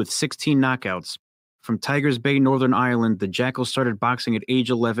 28-2 with 16 knockouts. From Tigers Bay, Northern Ireland, the Jackal started boxing at age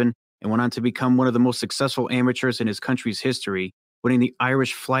 11 and went on to become one of the most successful amateurs in his country's history, winning the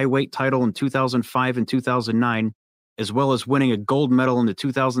Irish flyweight title in 2005 and 2009, as well as winning a gold medal in the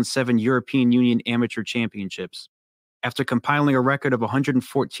 2007 European Union Amateur Championships. After compiling a record of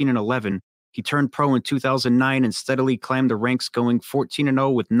 114-11, he turned pro in 2009 and steadily climbed the ranks, going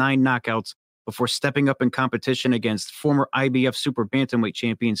 14-0 with 9 knockouts before stepping up in competition against former IBF Super Bantamweight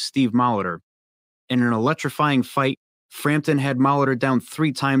champion Steve Molitor. In an electrifying fight, Frampton had Molitor down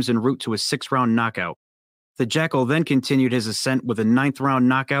 3 times en route to a 6-round knockout. The Jackal then continued his ascent with a 9th-round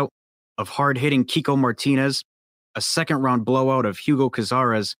knockout of hard-hitting Kiko Martinez, a 2nd-round blowout of Hugo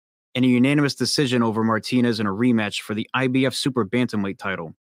Cazares, and a unanimous decision over Martinez in a rematch for the IBF Super Bantamweight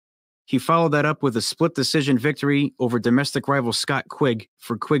title. He followed that up with a split decision victory over domestic rival Scott Quigg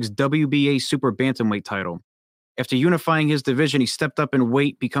for Quigg's WBA Super Bantamweight title. After unifying his division, he stepped up in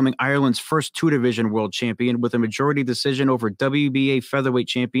weight, becoming Ireland's first two-division world champion with a majority decision over WBA featherweight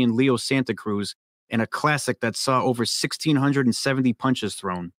champion Leo Santa Cruz in a classic that saw over 1,670 punches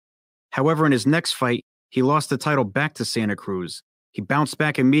thrown. However, in his next fight, he lost the title back to Santa Cruz. He bounced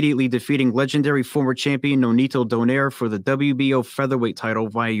back immediately, defeating legendary former champion Nonito Donaire for the WBO featherweight title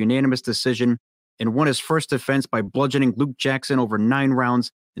via unanimous decision and won his first defense by bludgeoning Luke Jackson over 9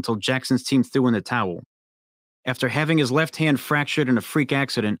 rounds until Jackson's team threw in the towel. After having his left hand fractured in a freak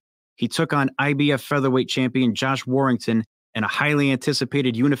accident, he took on IBF featherweight champion Josh Warrington in a highly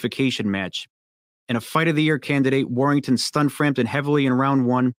anticipated unification match. In a Fight of the Year candidate, Warrington stunned Frampton heavily in round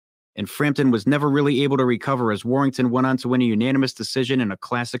 1, and Frampton was never really able to recover as Warrington went on to win a unanimous decision in a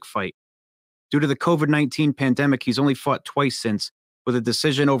classic fight. Due to the COVID-19 pandemic, he's only fought twice since, with a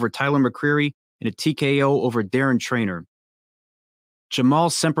decision over Tyler McCreary and a TKO over Darren Traynor. Jamal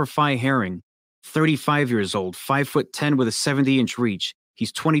Semperfi Herring, 35 years old, 5'10" with a 70-inch reach.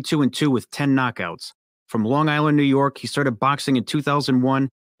 He's 22-2 with 10 knockouts. From Long Island, New York, he started boxing in 2001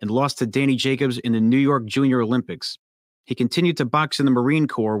 and lost to Danny Jacobs in the New York Junior Olympics. He continued to box in the Marine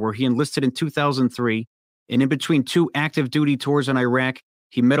Corps, where he enlisted in 2003, and in between 2 active duty tours in Iraq,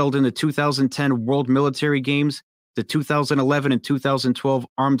 he medaled in the 2010 World Military Games, the 2011 and 2012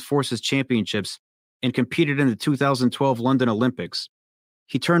 Armed Forces Championships, and competed in the 2012 London Olympics.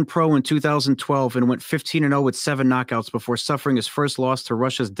 He turned pro in 2012 and went 15-0 with 7 knockouts before suffering his first loss to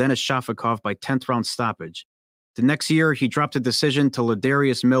Russia's Denis Shafikov by 10th round stoppage. The next year, he dropped a decision to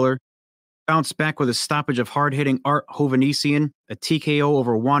Ladarius Miller, bounced back with a stoppage of hard-hitting Art Hovhannissian, a TKO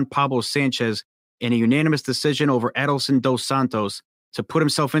over Juan Pablo Sanchez, and a unanimous decision over Adelson dos Santos to put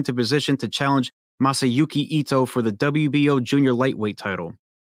himself into position to challenge Masayuki Ito for the WBO junior lightweight title.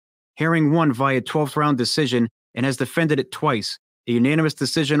 Herring won via 12th round decision and has defended it twice, a unanimous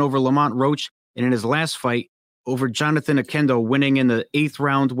decision over Lamont Roach, and in his last fight, over Jonathan Okendo, winning in the 8th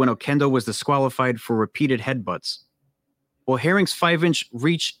round when Okendo was disqualified for repeated headbutts. While Herring's 5-inch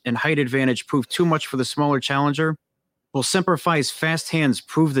reach and height advantage proved too much for the smaller challenger, will Semperfi's fast hands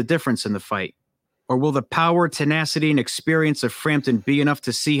prove the difference in the fight? Or will the power, tenacity, and experience of Frampton be enough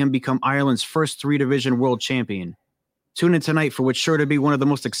to see him become Ireland's first 3-division world champion? Tune in tonight for what's sure to be one of the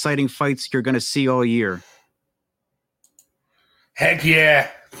most exciting fights you're going to see all year. Heck yeah.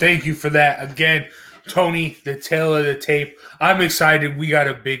 Thank you for that. Again, Tony, the tail of the tape. I'm excited. We got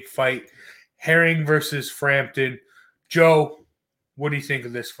a big fight. Herring versus Frampton. Joe, what do you think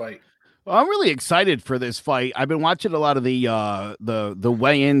of this fight? Well, I'm really excited for this fight. I've been watching a lot of the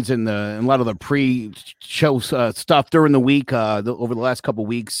weigh-ins and a lot of the pre-show stuff during the week over the last couple of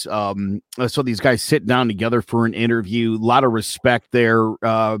weeks. So these guys sit down together for an interview. A lot of respect there.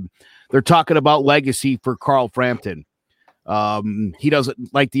 They're talking about legacy for Carl Frampton. He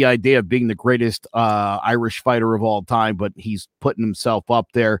doesn't like the idea of being the greatest Irish fighter of all time, but he's putting himself up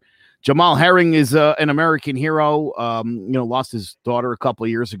there. Jamal Herring is an American hero. Lost his daughter a couple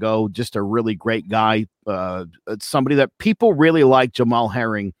of years ago. Just a really great guy. Somebody that people really like, Jamal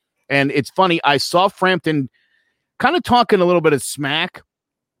Herring. And it's funny, I saw Frampton kind of talking a little bit of smack,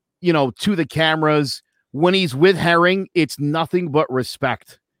 to the cameras. When he's with Herring, it's nothing but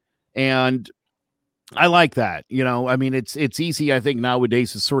respect. And I like that. It's easy, I think,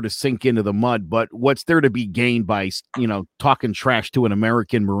 nowadays to sort of sink into the mud, but what's there to be gained by, talking trash to an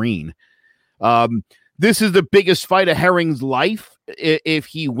American Marine? This is the biggest fight of Herring's life. If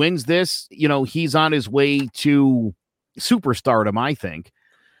he wins this, he's on his way to superstardom, I think.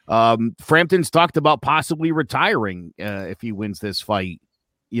 Frampton's talked about possibly retiring if he wins this fight.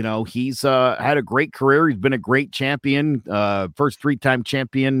 He's had a great career. He's been a great champion, first 3-time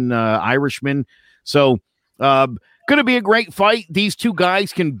champion Irishman. So, going to be a great fight. These two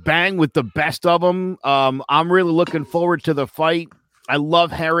guys can bang with the best of them. I'm really looking forward to the fight. I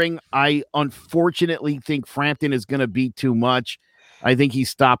love Herring. I unfortunately think Frampton is going to be too much. I think he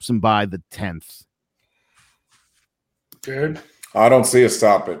stops him by the 10th. Good. I don't see a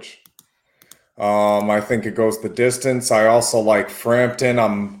stoppage. I think it goes the distance. I also like Frampton.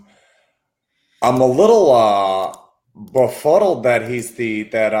 I'm a little befuddled that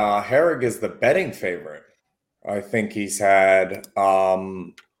Herring is the betting favorite. I think he's had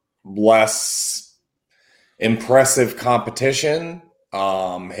less impressive competition.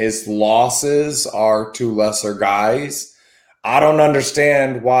 His losses are to lesser guys. I don't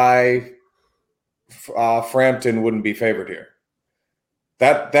understand why Frampton wouldn't be favored here.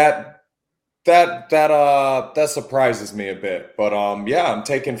 That surprises me a bit. But I'm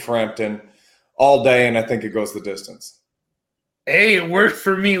taking Frampton all day, and I think it goes the distance. Hey, it worked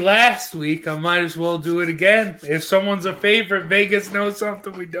for me last week. I might as well do it again. If someone's a favorite, Vegas knows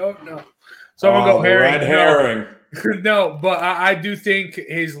something we don't know. So I'm going to go Herring. Red herring. No, but I do think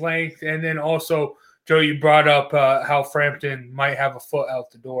his length, and then also, Joe, you brought up how Frampton might have a foot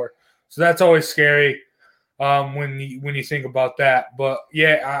out the door. So that's always scary when you think about that. But,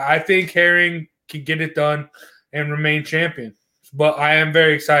 yeah, I think Herring can get it done and remain champion. But I am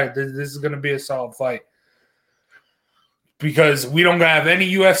very excited. This is going to be a solid fight. Because we don't have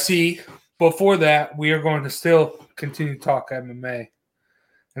any UFC. Before that, we are going to still continue to talk MMA.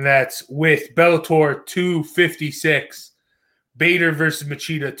 And that's with Bellator 256. Bader versus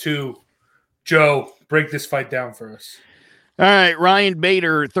Machida 2. Joe, break this fight down for us. All right, Ryan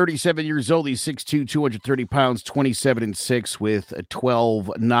Bader, 37 years old. He's 6'2", 230 pounds, 27-6 with 12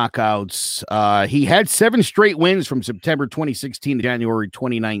 knockouts. He had 7 straight wins from September 2016 to January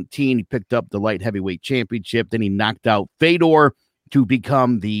 2019. He picked up the light heavyweight championship. Then he knocked out Fedor to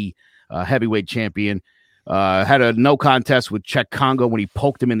become the heavyweight champion. Had a no contest with Czech Congo when he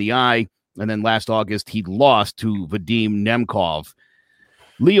poked him in the eye. And then last August, he lost to Vadim Nemkov.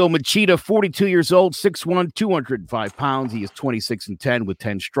 Leo Machida, 42 years old, 6'1", 205 pounds. He is 26-10 with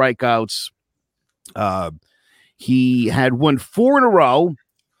 10 strikeouts. He had won 4 in a row,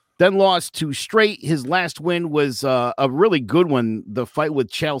 then lost 2 straight. His last win was a really good one, the fight with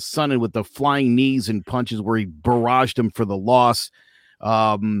Chael Sonnen with the flying knees and punches where he barraged him for the loss.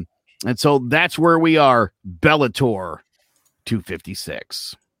 And so that's where we are, Bellator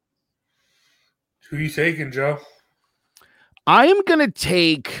 256. Who you taking, Joe? I'm going to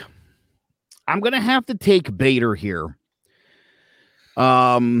have to take Bader here.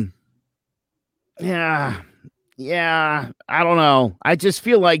 Yeah, I don't know. I just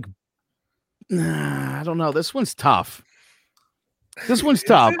feel like, I don't know. This one's tough.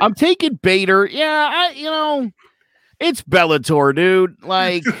 I'm taking Bader. Yeah, it's Bellator, dude.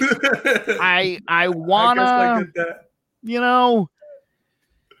 Like, I wanna,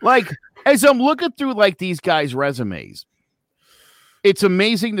 like, as I'm looking through like these guys' resumes, it's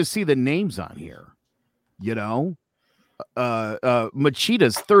amazing to see the names on here. Machida's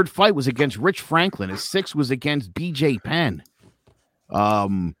 3rd fight was against Rich Franklin. His 6th was against BJ Penn.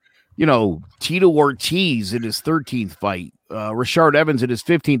 Tito Ortiz in his 13th fight. Rashard Evans in his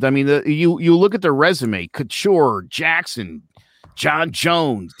 15th. I mean, you look at their resume: Couture, Jackson, John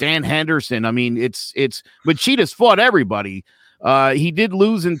Jones, Dan Henderson. I mean, it's Machida's fought everybody. He did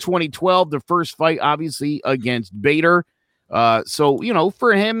lose in 2012, the first fight, obviously, against Bader. So,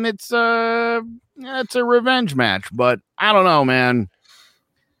 for him, it's a revenge match, but I don't know, man.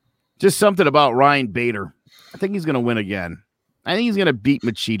 Just something about Ryan Bader. I think he's going to win again. I think he's going to beat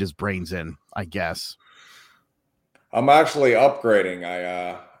Machida's brains in, I guess. I'm actually upgrading.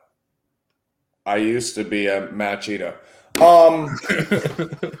 I used to be a Machida.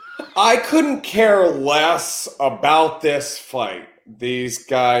 I couldn't care less about this fight. These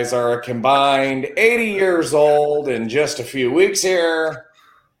guys are a combined 80 years old in just a few weeks here.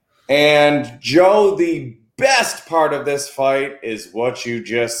 And Joe, the best part of this fight is what you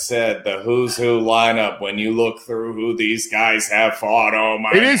just said, the who's who lineup. When you look through who these guys have fought, oh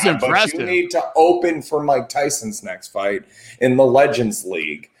my God. It is impressive. But you need to open for Mike Tyson's next fight in the Legends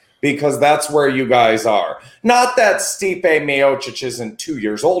League, because that's where you guys are. Not that Stipe Miocic isn't 2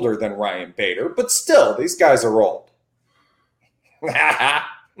 years older than Ryan Bader, but still, these guys are old.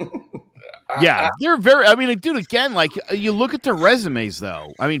 Yeah, they're very. I mean, dude, again, like you look at their resumes,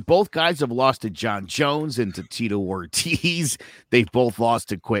 though. I mean, both guys have lost to John Jones and to Tito Ortiz. They've both lost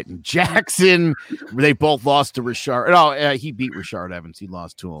to Quentin Jackson. They both lost to Rashard. No, he beat Rashard Evans. He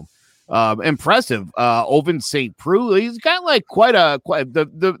lost to him. Impressive. Ovince St. Preux. He's got like quite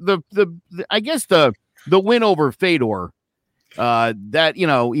the I guess the win over Fedor. That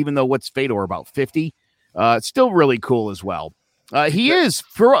even though what's Fedor about 50, still really cool as well. He is.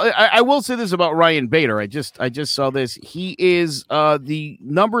 I will say this about Ryan Bader. I just saw this. He is the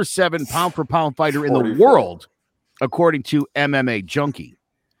number 7 pound for pound fighter in the world, according to MMA Junkie.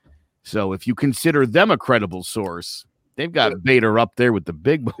 So if you consider them a credible source, they've got Bader up there with the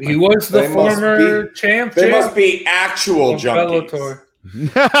big boys. He was the former champ. They must be actual junkies.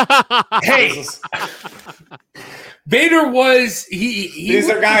 Hey, Bader was These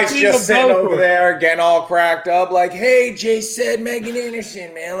are guys just sitting over there getting all cracked up, like, "Hey, Jay said Megan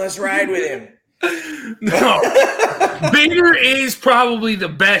Anderson, man, let's ride with him." No, Bader is probably the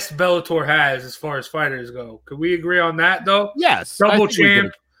best Bellator has as far as fighters go. Could we agree on that, though? Yes, double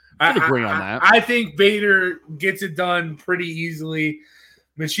champ. I agree on that. I think Bader gets it done pretty easily.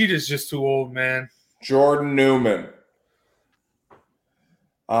 Machida's just too old, man. Jordan Newman.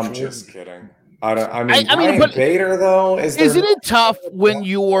 I'm just kidding. I mean, Ryan Bader though, isn't it tough when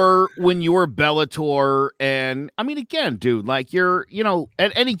you're Bellator? And I mean, again, dude, like you're,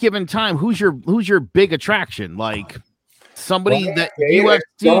 at any given time, who's your big attraction? Like somebody that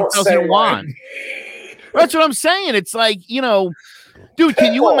UFC doesn't want. That's what I'm saying. It's like, dude,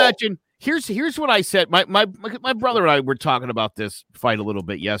 can you imagine? Here's what I said. My brother and I were talking about this fight a little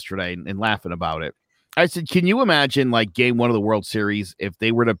bit yesterday and laughing about it. I said, can you imagine like game 1 of the World Series if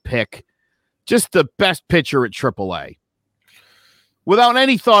they were to pick just the best pitcher at AAA without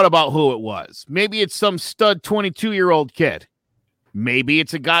any thought about who it was? Maybe it's some stud 22-year-old kid. Maybe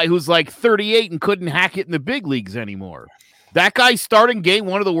it's a guy who's like 38 and couldn't hack it in the big leagues anymore. That guy starting game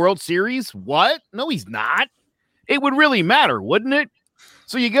 1 of the World Series? What? No, he's not. It would really matter, wouldn't it?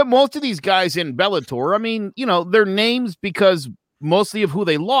 So you get most of these guys in Bellator. I mean, their names because mostly of who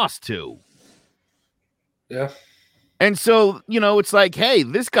they lost to. Yeah. And so, it's like, hey,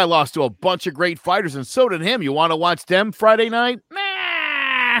 this guy lost to a bunch of great fighters, and so did him. You want to watch them Friday night? Nah,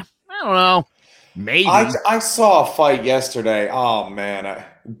 I don't know. Maybe. I saw a fight yesterday. Oh, man.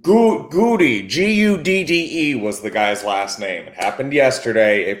 Goody, G-U-D-D-E was the guy's last name. It happened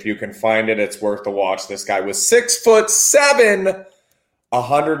yesterday. If you can find it, it's worth a watch. This guy was 6'7",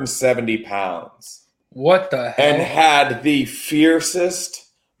 170 pounds. What the hell? And had the fiercest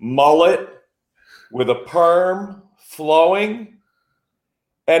mullet with a perm flowing.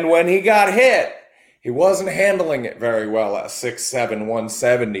 And when he got hit, he wasn't handling it very well at 6'7",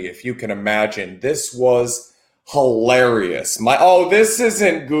 170, if you can imagine. This was hilarious. This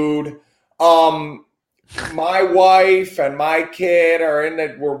isn't good. My wife and my kid are in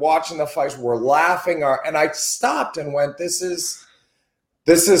it. We're watching the fights. We're laughing. And I stopped and went, this is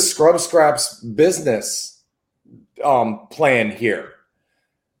Scrub Scrap's business plan here.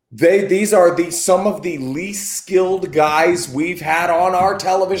 These are some of the least skilled guys we've had on our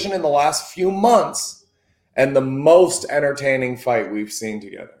television in the last few months, and the most entertaining fight we've seen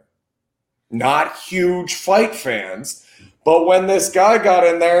together. Not huge fight fans, but when this guy got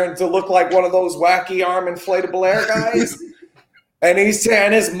in there and to look like one of those wacky arm inflatable air guys, and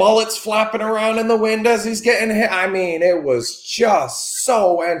his mullet's flapping around in the wind as he's getting hit. I mean, it was just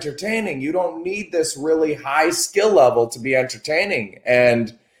so entertaining. You don't need this really high skill level to be entertaining,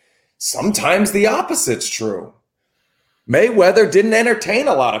 and sometimes the opposite's true. Mayweather didn't entertain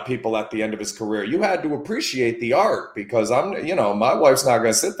a lot of people at the end of his career. You had to appreciate the art because my wife's not going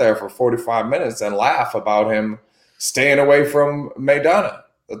to sit there for 45 minutes and laugh about him staying away from Maidana.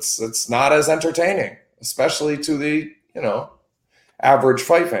 It's not as entertaining, especially to the, average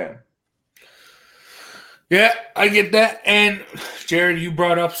fight fan. Yeah, I get that. And Jared, you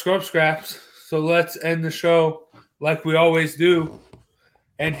brought up Scrub Scraps. So let's end the show like we always do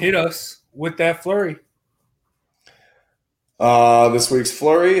and hit us with that flurry. This week's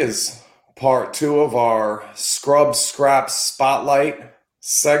flurry is part 2 of our Scrub Scraps Spotlight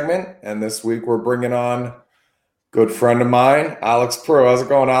segment. And this week we're bringing on a good friend of mine, Alex Prue. How's it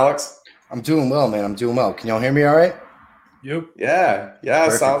going, Alex? I'm doing well, man. I'm doing well. Can y'all hear me all right? Yep. Yeah,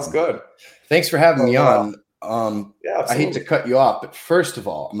 perfect. Sounds good. Thanks for having me on. Yeah, I hate to cut you off, but first of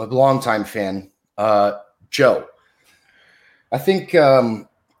all, I'm a longtime fan. Joe, I think,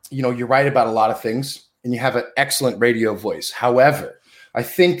 you're right about a lot of things, and you have an excellent radio voice. However, I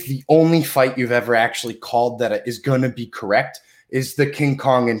think the only fight you've ever actually called that is going to be correct is the King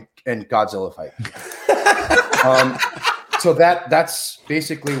Kong and Godzilla fight. So that's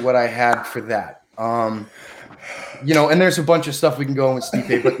basically what I had for that. And there's a bunch of stuff we can go on with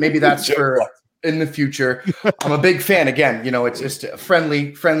Stipe, but maybe that's for in the future. I'm a big fan. Again, it's just a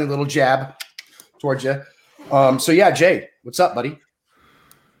friendly little jab towards you. So yeah, Jay, what's up, buddy?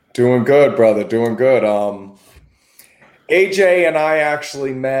 Doing good, brother. Doing good. AJ and I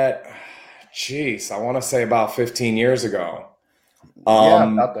actually met, I want to say about 15 years ago.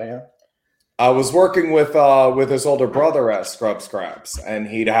 About that, yeah. I was working with his older brother at Scrub Scraps, and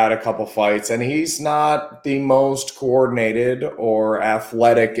he'd had a couple fights, and he's not the most coordinated or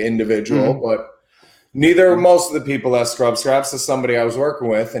athletic individual, but neither most of the people at Scrub Scraps is somebody I was working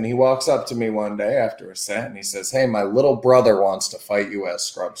with. And he walks up to me one day after a set, and he says, "Hey, my little brother wants to fight you at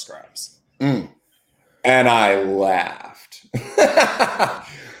Scrub Scraps." And I laughed. I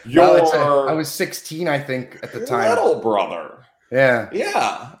was 16, I think, at the time. Little brother. Yeah.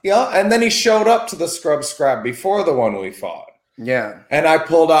 And then he showed up to the Scrub Scrap before the one we fought. Yeah. And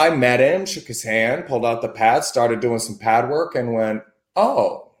I met him, shook his hand, pulled out the pad, started doing some pad work, and went,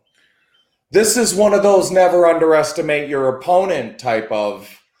 "Oh, this is one of those never underestimate your opponent type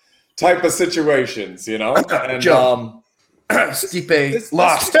of situations, And Stipe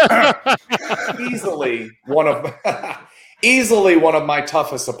lost. easily one of my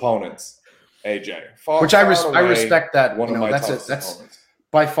toughest opponents. AJ. Which I respect that. One you know, of my that's opponents.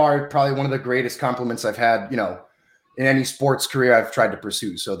 by far probably one of the greatest compliments I've had, you know, in any sports career I've tried to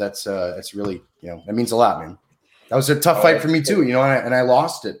pursue. So that's really, you know, that means a lot, man. That was a tough fight for me too, you know, and I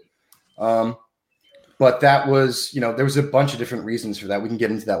lost it. But that was, you know, there was a bunch of different reasons for that. We can get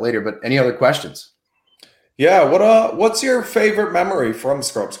into that later, but any other questions? Yeah. What's your favorite memory from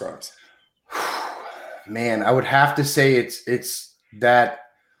Scrub Scrubs? Man, I would have to say it's that.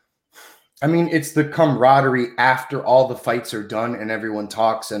 I mean, it's the camaraderie after all the fights are done and everyone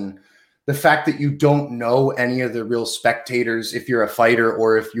talks, and the fact that you don't know any of the real spectators if you're a fighter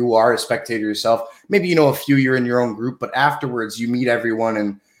or if you are a spectator yourself. Maybe you know a few, you're in your own group, but afterwards you meet everyone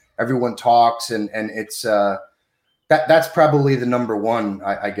and everyone talks, and it's that's probably the number one,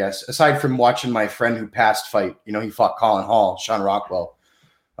 I guess, aside from watching my friend who passed fight. You know, he fought Colin Hall, Sean Rockwell,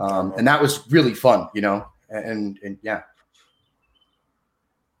 and that was really fun, you know, and yeah.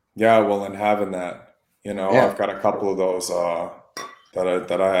 Yeah, well, and having that, you know, I've got a couple of those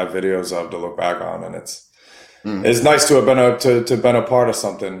that I have videos of to look back on, and it's nice to have been a part of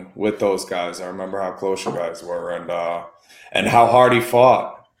something with those guys. I remember how close you guys were, and how hard he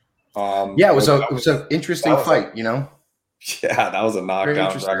fought. It was an interesting fight, you know. Yeah, that was a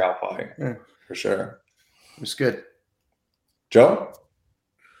knockdown, drag-out fight for sure. It was good. Joe,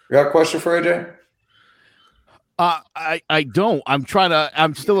 you got a question for AJ? I don't. I'm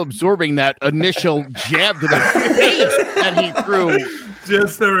still absorbing that initial jab to the face that he threw.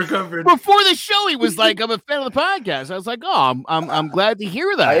 Just the recovery. Before the show, he was like, "I'm a fan of the podcast." I was like, "Oh, I'm glad to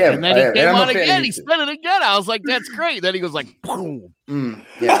hear that." And then he came on again. He said it again. I was like, "That's great." Then he goes like, "Boom."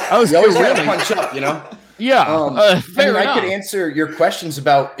 Yeah, I was always really punch up, you know. Yeah, fair enough. I could answer your questions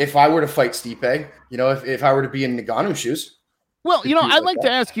about if I were to fight Stipe. You know, if I were to be in Ngannou's shoes. Well, you know, I'd like to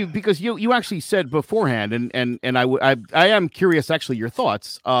ask you, because you actually said beforehand, and I am curious actually your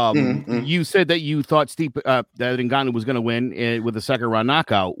thoughts. You said that you thought that Ngannou was going to win with a second round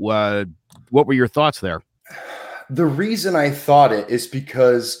knockout. What were your thoughts there? The reason I thought it is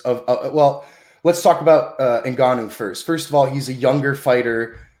because of well, let's talk about Ngannou first. First of all, he's a younger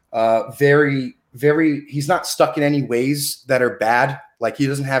fighter, very he's not stuck in any ways that are bad. Like, he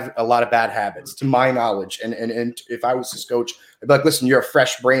doesn't have a lot of bad habits, to my knowledge. And if I was his coach, I'd be like, listen, you're a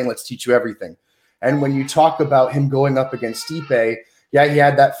fresh brain. Let's teach you everything. And when you talk about him going up against Stipe, yeah, he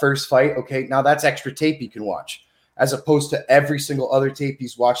had that first fight. Okay, now that's extra tape you can watch, as opposed to every single other tape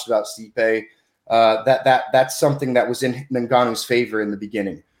he's watched about Stipe. That's something that was in Ngannou's favor in the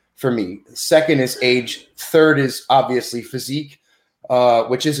beginning for me. Second is age. Third is obviously physique,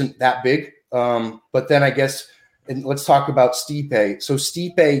 which isn't that big. But then I guess, and let's talk about Stipe. So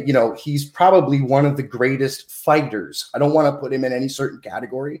Stipe, you know, he's probably one of the greatest fighters. I don't want to put him in any certain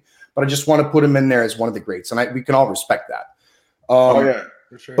category, but I just want to put him in there as one of the greats, and we can all respect that.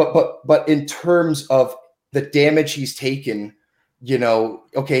 For sure. But in terms of the damage he's taken, you know,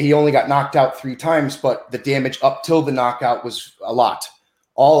 okay, he only got knocked out 3 times, but the damage up till the knockout was a lot.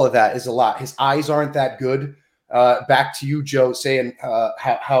 All of that is a lot. His eyes aren't that good. Back to you, Joe, saying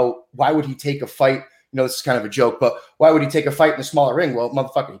why would he take a fight? You know, this is kind of a joke, but why would he take a fight in a smaller ring? Well,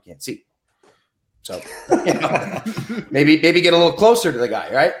 motherfucker, he can't see. So, you know, maybe get a little closer to the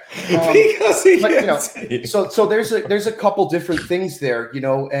guy, right? Because he can't see. So there's a couple different things there, you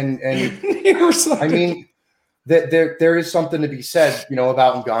know, and I mean, there is something to be said, you know,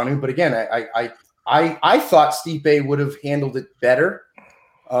 about Ngannou. But again, I thought Stipe would have handled it better.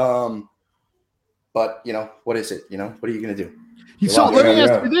 But you know, what is it? You know, what are you going to do? So let me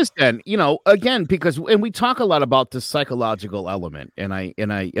ask you this then, you know, again, because we talk a lot about the psychological element, and I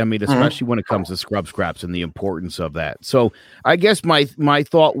mean, especially when it comes to scraps and the importance of that. So I guess my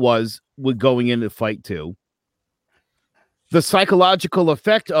thought was, with going into fight 2, the psychological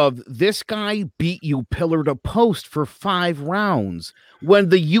effect of this guy beat you pillar to post for 5 rounds when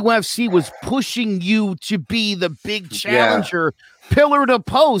the UFC was pushing you to be the big challenger, pillar to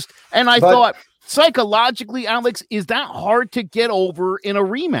post. And I thought, psychologically, Alex, is that hard to get over in a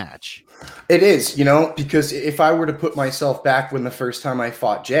rematch? It is, you know, because if I were to put myself back when the first time I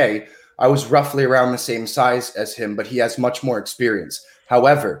fought Jay, I was roughly around the same size as him, but he has much more experience.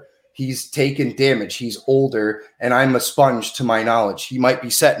 However, he's taken damage. He's older, and I'm a sponge to my knowledge. He might be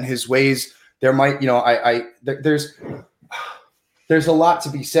set in his ways. There might, you know, there's a lot to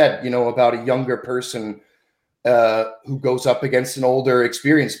be said, you know, about a younger person who goes up against an older,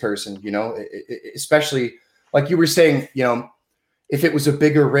 experienced person, you know, especially like you were saying, you know, if it was a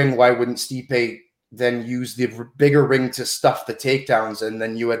bigger ring, why wouldn't Stipe then use the bigger ring to stuff the takedowns? And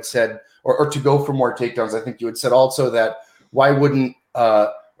then you had said, or to go for more takedowns. I think you had said also that why wouldn't,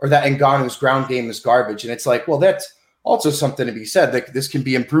 or that Ngannou's ground game is garbage. And it's like, well, that's also something to be said that this can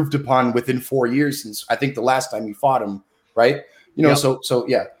be improved upon within 4 years since I think the last time you fought him, right? You know, Yep. so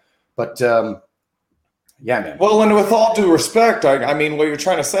yeah, but yeah, man. Well, and with all due respect, I mean, what you're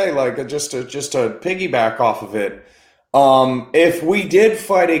trying to say, like, just to piggyback off of it, if we did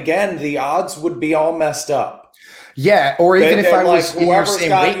fight again, the odds would be all messed up. Yeah, or even if I was in your whoever's same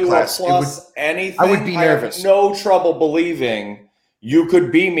got weight you class, a plus anything, I would be nervous. I have no trouble believing you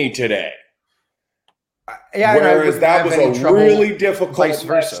could be me today. Yeah, Whereas that was a really difficult vice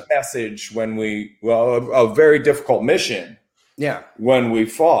versa. message a very difficult mission. Yeah, When we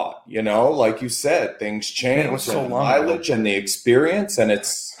fought, you know, like you said, things changed. it was so and long mileage and the experience, and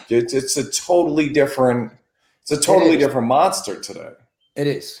it's a totally different different monster today. it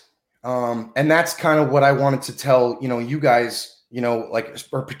is. And that's kind of what I wanted to tell, you know, you guys, you know, like,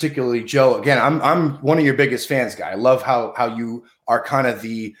 or particularly Joe. Again, I'm one of your biggest fans, guy. I love how you are kind of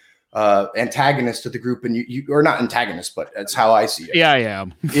the antagonist of the group, and you are not antagonist, but that's how I see it. Yeah, I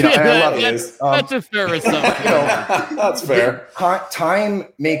am. You know, and I love it. That's a fair assumption. You know, That's fair. Time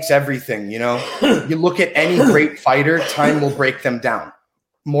makes everything, you know. You look at any great fighter, time will break them down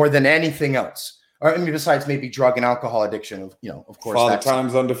more than anything else. Or, I mean, besides maybe drug and alcohol addiction, you know, of course. Father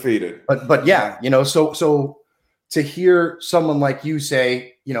Time's undefeated. But yeah, you know, so to hear someone like you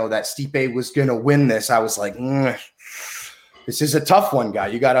say, you know, that Stipe was going to win this, I was like, this is a tough one, guy.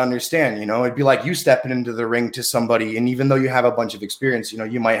 You got to understand, you know, it'd be like you stepping into the ring to somebody. And even though you have a bunch of experience, you know,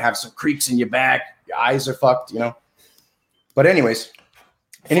 you might have some creaks in your back. Your eyes are fucked, you know. But anyways,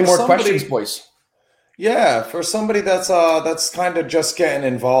 any more questions, boys? Yeah, for somebody that's kind of just getting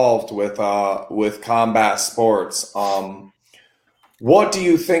involved with combat sports, what do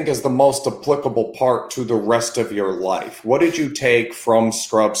you think is the most applicable part to the rest of your life? What did you take from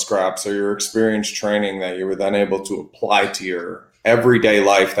Scrub Scraps or your experience training that you were then able to apply to your everyday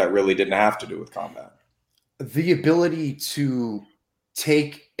life that really didn't have to do with combat? The ability to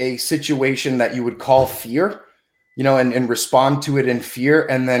take a situation that you would call fear, you know, and respond to it in fear,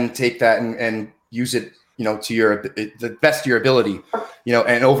 and then take that and use it, you know, to the best of your ability, you know,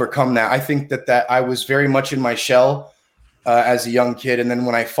 and overcome that. I think that I was very much in my shell as a young kid. And then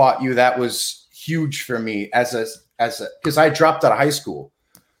when I fought you, that was huge for me because I dropped out of high school.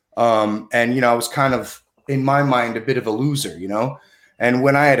 And, you know, I was kind of, in my mind, a bit of a loser, you know, and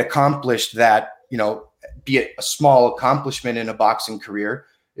when I had accomplished that, you know, be it a small accomplishment in a boxing career,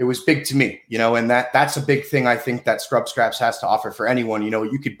 it was big to me, you know, and that's a big thing I think that Scrub Scraps has to offer for anyone. You know,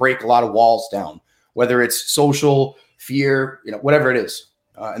 you could break a lot of walls down, whether it's social, fear, you know, whatever it is.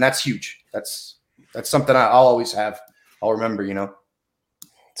 And that's huge. That's something I'll always have. I'll remember, you know.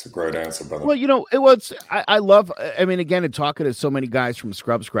 It's a great answer, brother. Well, you know, I love, I mean, again, in talking to so many guys from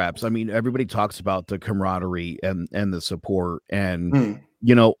Scrub Scraps, I mean, everybody talks about the camaraderie and the support. And,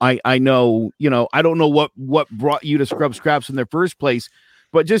 you know, I know, you know, I don't know what brought you to Scrub Scraps in the first place,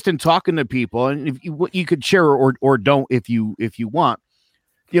 but just in talking to people, and if you could share or don't, if you want,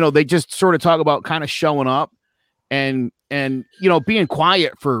 you know, they just sort of talk about kind of showing up and, you know, being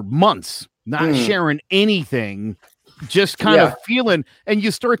quiet for months, not sharing anything, just kind of feeling, and you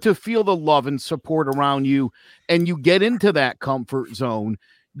start to feel the love and support around you, and you get into that comfort zone.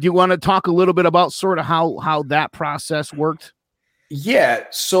 Do you want to talk a little bit about sort of how that process worked? Yeah.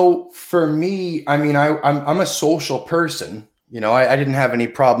 So for me, I mean, I'm a social person, you know, I didn't have any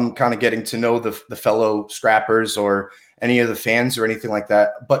problem kind of getting to know the fellow scrappers or any of the fans or anything like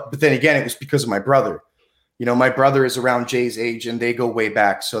that. But then again, it was because of my brother. You know, my brother is around Jay's age and they go way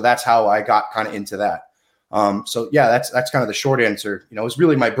back. So that's how I got kind of into that. So yeah, that's kind of the short answer. You know, it was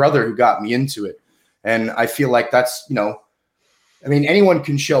really my brother who got me into it. And I feel like that's, you know, I mean, anyone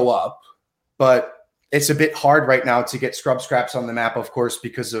can show up, but it's a bit hard right now to get Scrub Scraps on the map, of course,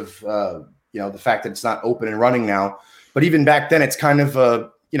 because of, you know, the fact that it's not open and running now. But even back then, it's kind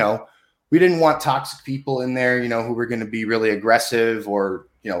of, you know, we didn't want toxic people in there, you know, who were going to be really aggressive, or,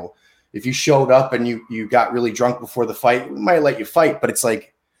 you know, if you showed up and you got really drunk before the fight, we might let you fight, but it's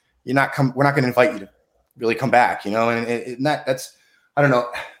like, we're not going to invite you to really come back, you know, and that's, I don't know.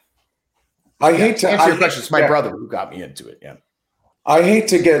 I hate to answer your question. It's my brother who got me into it. Yeah. I hate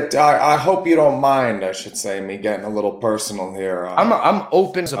to get, I hope you don't mind, I should say, me getting a little personal here. I'm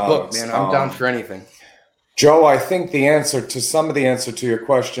open as a book, man. I'm down for anything. Joe, I think the answer to your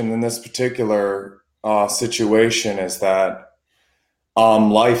question in this particular situation is that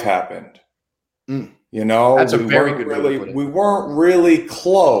life happened. You know, that's a very good way to put it. We weren't really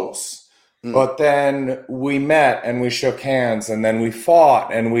close. But then we met and we shook hands, and then we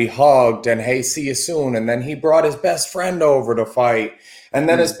fought and we hugged and, hey, see you soon. And then he brought his best friend over to fight. And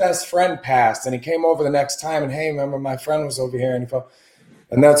then his best friend passed and he came over the next time and, hey, remember my friend was over here, and he felt,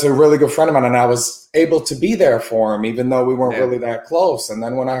 And that's a really good friend of mine. And I was able to be there for him, even though we weren't really that close. And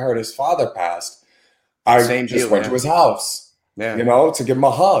then when I heard his father passed, I just went to his house, to give him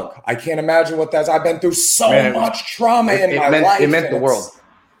a hug. I can't imagine what that's. I've been through so much trauma in my life. It meant the world.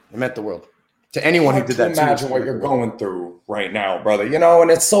 It meant the world to anyone who did that. Imagine what you're going through right now, brother.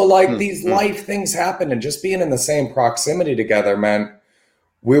 And it's so like these life things happen, and just being in the same proximity together, man.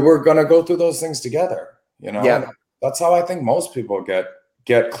 We were gonna go through those things together. And that's how I think most people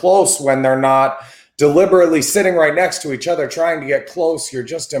get close when they're not deliberately sitting right next to each other trying to get close. You're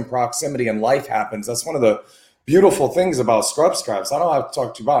just in proximity and life happens. That's one of the beautiful things about Scrub Scraps. I don't have to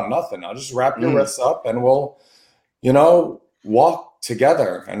talk to you about nothing. I'll just wrap your wrists up and we'll, walk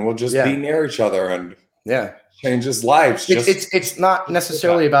together and we'll just be near each other and change his lives. It's not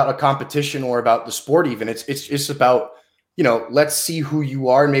necessarily about a competition or about the sport even. It's just about, let's see who you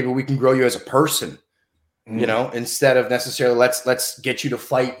are and maybe we can grow you as a person. Instead of necessarily let's get you to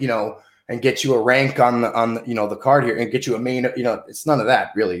fight, and get you a rank on the card here and get you a main, it's none of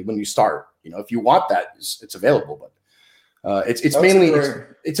that really when you start. If you want that, it's available, but it's mainly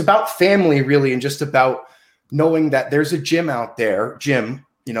it's about family really, and just about knowing that there's a gym out there, and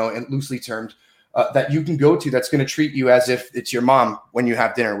loosely termed, that you can go to that's going to treat you as if it's your mom when you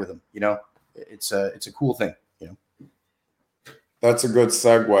have dinner with them. It's a cool thing. That's a good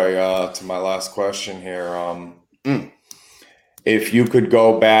segue to my last question here. If you could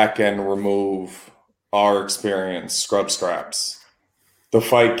go back and remove our experience, Scrub Scraps, the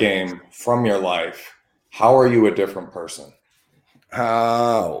fight game from your life, how are you a different person?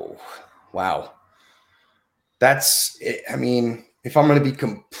 Oh, wow. That's, I mean, if I'm going to be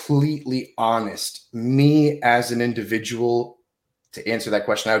completely honest, me as an individual, to answer that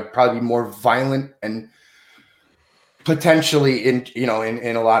question, I would probably be more violent and potentially in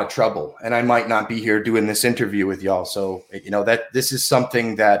a lot of trouble, and I might not be here doing this interview with y'all. So that this is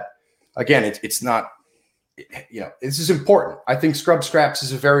something that, again, it's not, this is important. I think Scrub Scraps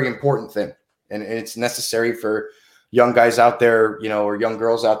is a very important thing, and it's necessary for young guys out there, or young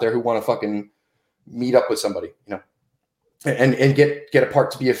girls out there who want to fucking meet up with somebody, and get apart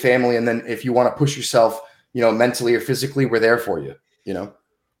to be a family. And then if you want to push yourself, mentally or physically, we're there for you, and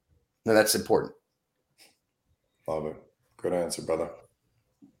that's important. Love it. Good answer, brother.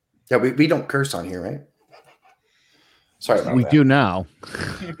 Yeah, we don't curse on here, right? Sorry about we that. do now.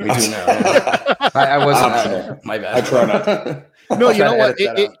 We do now. I wasn't. My bad. I try not. No, you know what?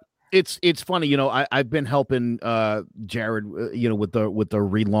 It's funny. I've been helping Jared, with the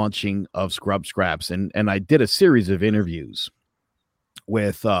relaunching of Scrub Scraps, and I did a series of interviews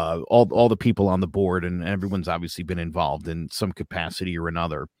with all the people on the board, and everyone's obviously been involved in some capacity or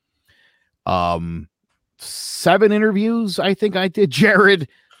another. 7 interviews, I think I did, Jared.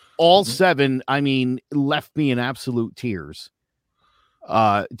 All 7, I mean, left me in absolute tears.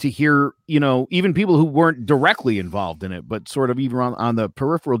 To hear, even people who weren't directly involved in it, but sort of even on the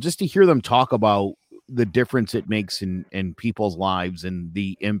peripheral, just to hear them talk about the difference it makes in people's lives and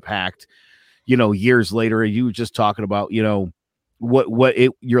the impact, years later. You were just talking about, what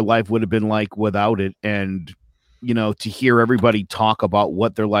your life would have been like without it. And to hear everybody talk about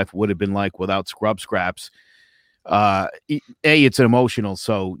what their life would have been like without Scrub Scraps, it's emotional.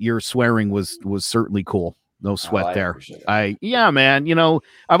 So your swearing was certainly cool. No sweat there. Man.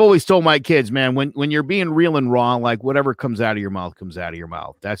 I've always told my kids, man, when you're being real and raw, like whatever comes out of your mouth comes out of your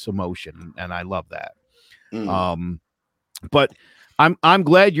mouth. That's emotion, and I love that. But I'm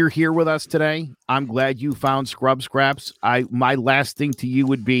glad you're here with us today. I'm glad you found Scrub Scraps. My last thing to you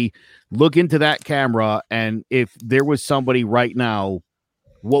would be look into that camera, and if there was somebody right now,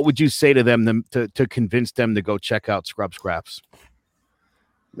 what would you say to them to convince them to go check out Scrub Scraps?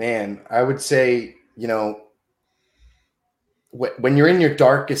 Man, I would say, when you're in your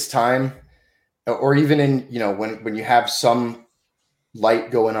darkest time, or even in, when you have some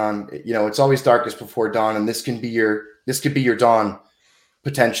light going on, it's always darkest before dawn, and this could be your dawn.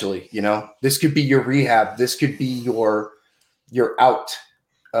 Potentially, this could be your rehab. This could be your out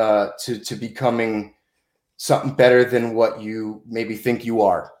to becoming something better than what you maybe think you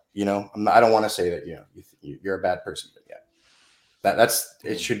are. I don't want to say that you're a bad person, but that's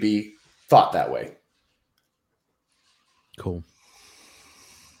it. Should be thought that way. Cool.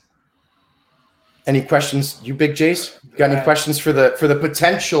 Any questions, you big Jace? Got any questions for the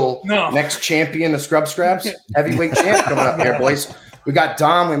potential next champion of Scrub Scraps, heavyweight champ coming up here, boys? We got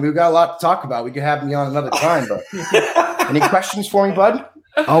Dom, and we've got a lot to talk about. We could have me on another time, but any questions for me, bud?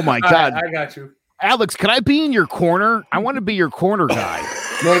 Oh my God. I got you. Alex, can I be in your corner? I want to be your corner guy.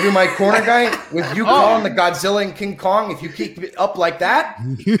 You want to be my corner guy? With you calling the Godzilla and King Kong, if you keep it up like that,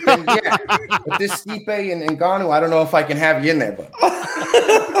 then yeah. With this Stipe and Ngannou, I don't know if I can have you in there, but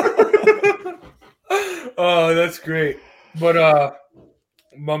Oh, that's great. But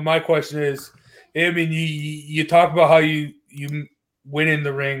my question is, I mean, you talk about how you win in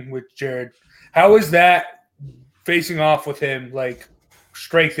the ring with Jared. How is that facing off with him like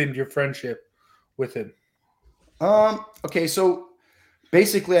strengthened your friendship with him? Okay, so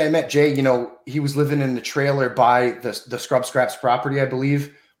basically I met Jay, he was living in the trailer by the Scrub Scraps property, I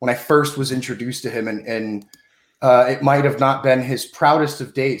believe, when I first was introduced to him, and it might have not been his proudest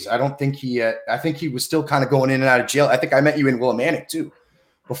of days. I don't think I think he was still kind of going in and out of jail. I think I met you in Willimantic too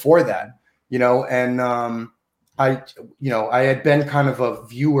before that, and I had been kind of a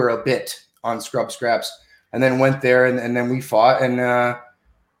viewer a bit on Scrub Scraps, and then went there, and then we fought, and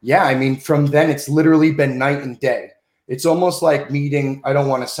yeah, I mean, from then it's literally been night and day. It's almost like meeting, I don't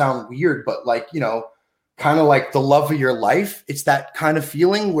want to sound weird, but like, kind of like the love of your life. It's that kind of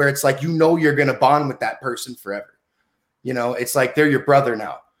feeling where it's like, you're going to bond with that person forever. It's like they're your brother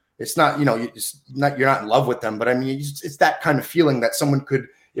now. It's not, you're not in love with them, but I mean, it's that kind of feeling that someone could,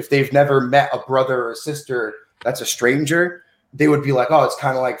 if they've never met a brother or a sister that's a stranger, they would be like, oh, it's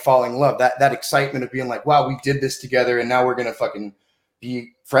kind of like falling in love. That excitement of being like, wow, we did this together and now we're going to fucking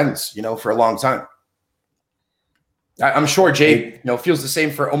be friends, for a long time. I'm sure Jay, feels the same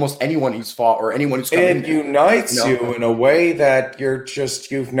for almost anyone who's fought or anyone who's come in. It unites you in a way that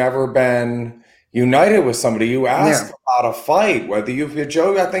you've never been united with somebody. You asked about a fight, whether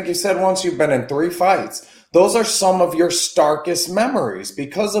Joe, I think you said once you've been in 3 fights. Those are some of your starkest memories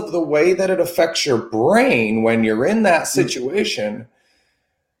because of the way that it affects your brain when you're in that situation.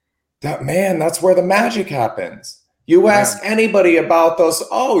 That's where the magic happens. You ask anybody about those,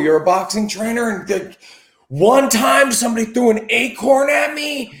 oh, you're a boxing trainer, and one time somebody threw an acorn at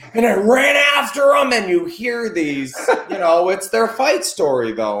me and I ran after them, and you hear these, it's their fight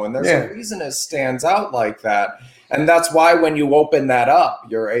story though. And there's a reason it stands out like that. And that's why when you open that up,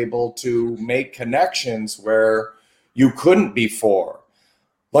 you're able to make connections where you couldn't before.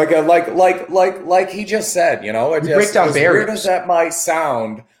 Like he just said, break down as barriers. Weird as that might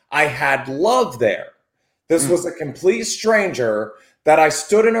sound, I had love there. This was a complete stranger that I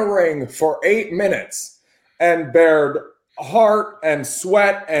stood in a ring for 8 minutes and bared heart and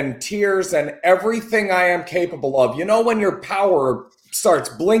sweat and tears and everything I am capable of. When your power starts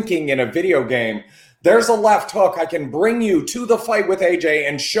blinking in a video game, there's a left hook. I can bring you to the fight with AJ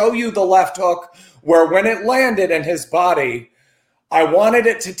and show you the left hook where when it landed in his body, I wanted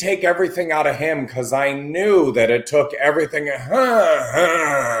it to take everything out of him because I knew that it took everything.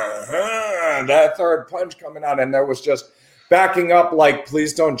 That third punch coming out, and there was just backing up like,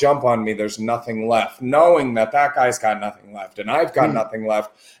 please don't jump on me. There's nothing left. Knowing that guy's got nothing left and I've got nothing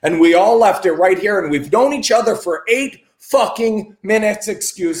left. And we all left it right here, and we've known each other for 8 fucking minutes.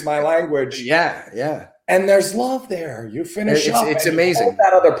 Excuse my language. Yeah. And there's love there. You finish up. It's and amazing. You hold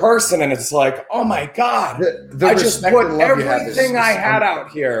that other person, and it's like, oh my God. I just put everything I had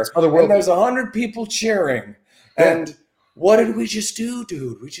out here. And there's 100 people cheering. And what did we just do,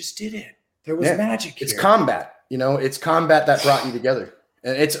 dude? We just did it. There was magic here. It's combat. It's combat that brought you together.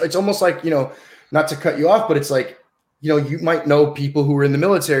 And it's almost like, not to cut you off, but it's like, you might know people who are in the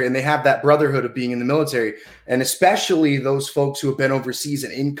military and they have that brotherhood of being in the military. And especially those folks who have been overseas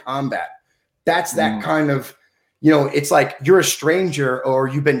and in combat. That's that kind of, it's like you're a stranger or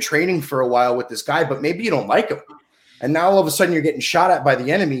you've been training for a while with this guy, but maybe you don't like him. And now all of a sudden you're getting shot at by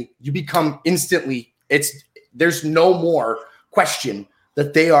the enemy. You become instantly, there's no more question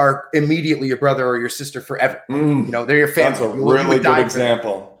that they are immediately your brother or your sister forever. They're your family. That's a really good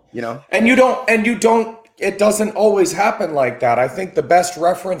example. And you don't, it doesn't always happen like that. I think the best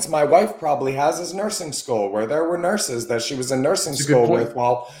reference my wife probably has is nursing school, where there were nurses that she was in nursing school with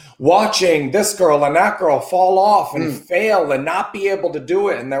while watching this girl and that girl fall off and fail and not be able to do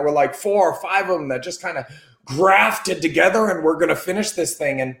it. And there were like 4 or 5 of them that just kind of grafted together and we're going to finish this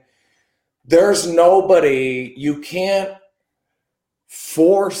thing. And there's nobody, you can't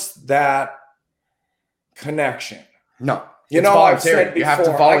force that connection. No. I've said before, you have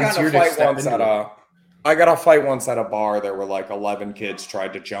to volunteer to step into it. I got a fight once at a bar. There were like 11 kids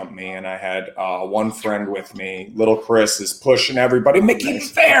tried to jump me, and I had one friend with me. Little Chris is pushing everybody. Keep it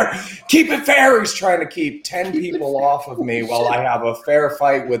fair. Keep it fair. He's trying to keep 10 people off of me while I have a fair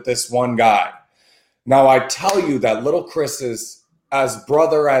fight with this one guy. Now, I tell you that Little Chris is as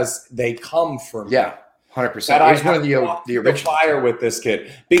brother as they come for me. Yeah, 100%. He's one of the original fire with this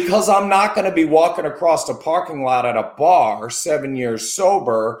kid, because I'm not going to be walking across a parking lot at a bar 7 years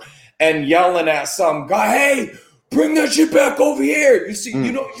sober and yelling at some guy, hey, bring that shit back over here. You see,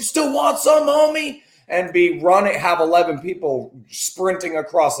 you still want some, homie? And have 11 people sprinting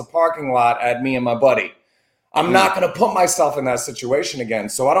across the parking lot at me and my buddy. I'm not going to put myself in that situation again.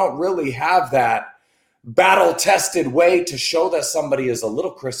 So I don't really have that battle-tested way to show that somebody is a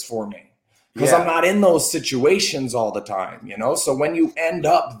little Chris for me. Because I'm not in those situations all the time, you know? So when you end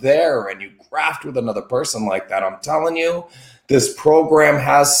up there and you craft with another person like that, I'm telling you, this program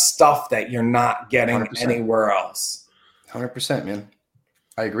has stuff that you're not getting 100%. Anywhere else. 100%, man.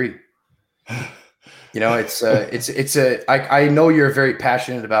 I agree. You know, I know you're very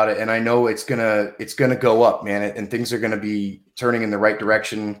passionate about it, and I know it's gonna go up, man, and things are gonna be turning in the right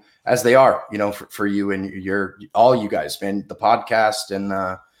direction as they are, you know, for you and all you guys, man, the podcast and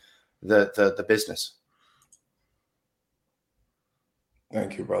the business.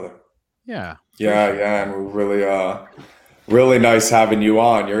 Thank you, brother. Yeah. Yeah, and we're really nice having you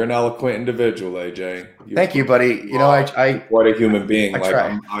on. You're an eloquent individual, AJ. Thank you, buddy. You know, I what a human being.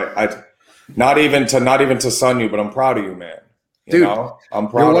 I not even to son you, but I'm proud of you, man. You know? I'm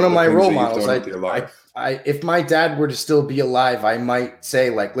proud. You're one of my role models. If my dad were to still be alive, I might say,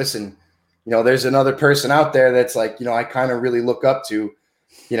 like, listen, you know, there's another person out there that's like, you know, I kind of really look up to,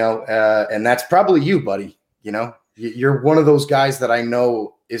 you know, and that's probably you, buddy. You know, you're one of those guys that I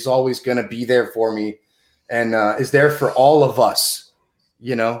know is always going to be there for me and is there for all of us,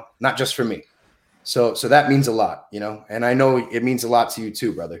 you know, not just for me. So that means a lot, you know, and I know it means a lot to you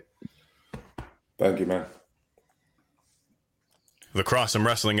too, brother. Thank you, man. The Crossum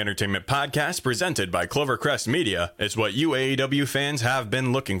Wrestling Entertainment Podcast, presented by Clovercrest Media, is what you AEW fans have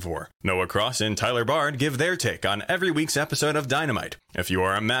been looking for. Noah Cross and Tyler Bard give their take on every week's episode of Dynamite. If you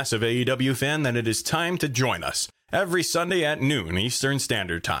are a massive AEW fan, then it is time to join us every Sunday at noon Eastern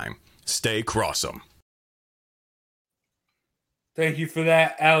Standard Time. Stay Crossum. Thank you for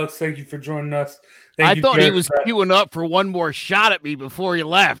that, Alex. Thank you for joining us. I thought he was queuing up for one more shot at me before he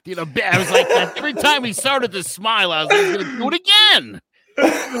left. You know, I was like, every time he started to smile, I was like, he's going to do it again.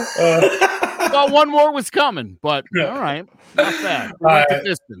 Thought one more was coming, but all right, not bad. The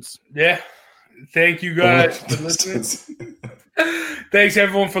distance. Yeah. Thank you guys for listening. Thanks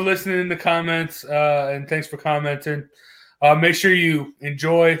everyone for listening in the comments, and thanks for commenting. Make sure you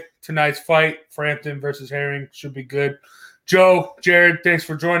enjoy tonight's fight. Frampton versus Herring should be good. Joe, Jared, thanks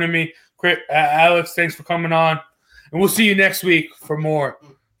for joining me. Alex, thanks for coming on. And we'll see you next week for more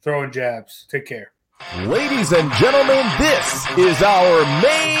Throwing Jabs. Take care. Ladies and gentlemen, this is our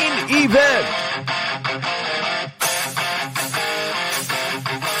main event.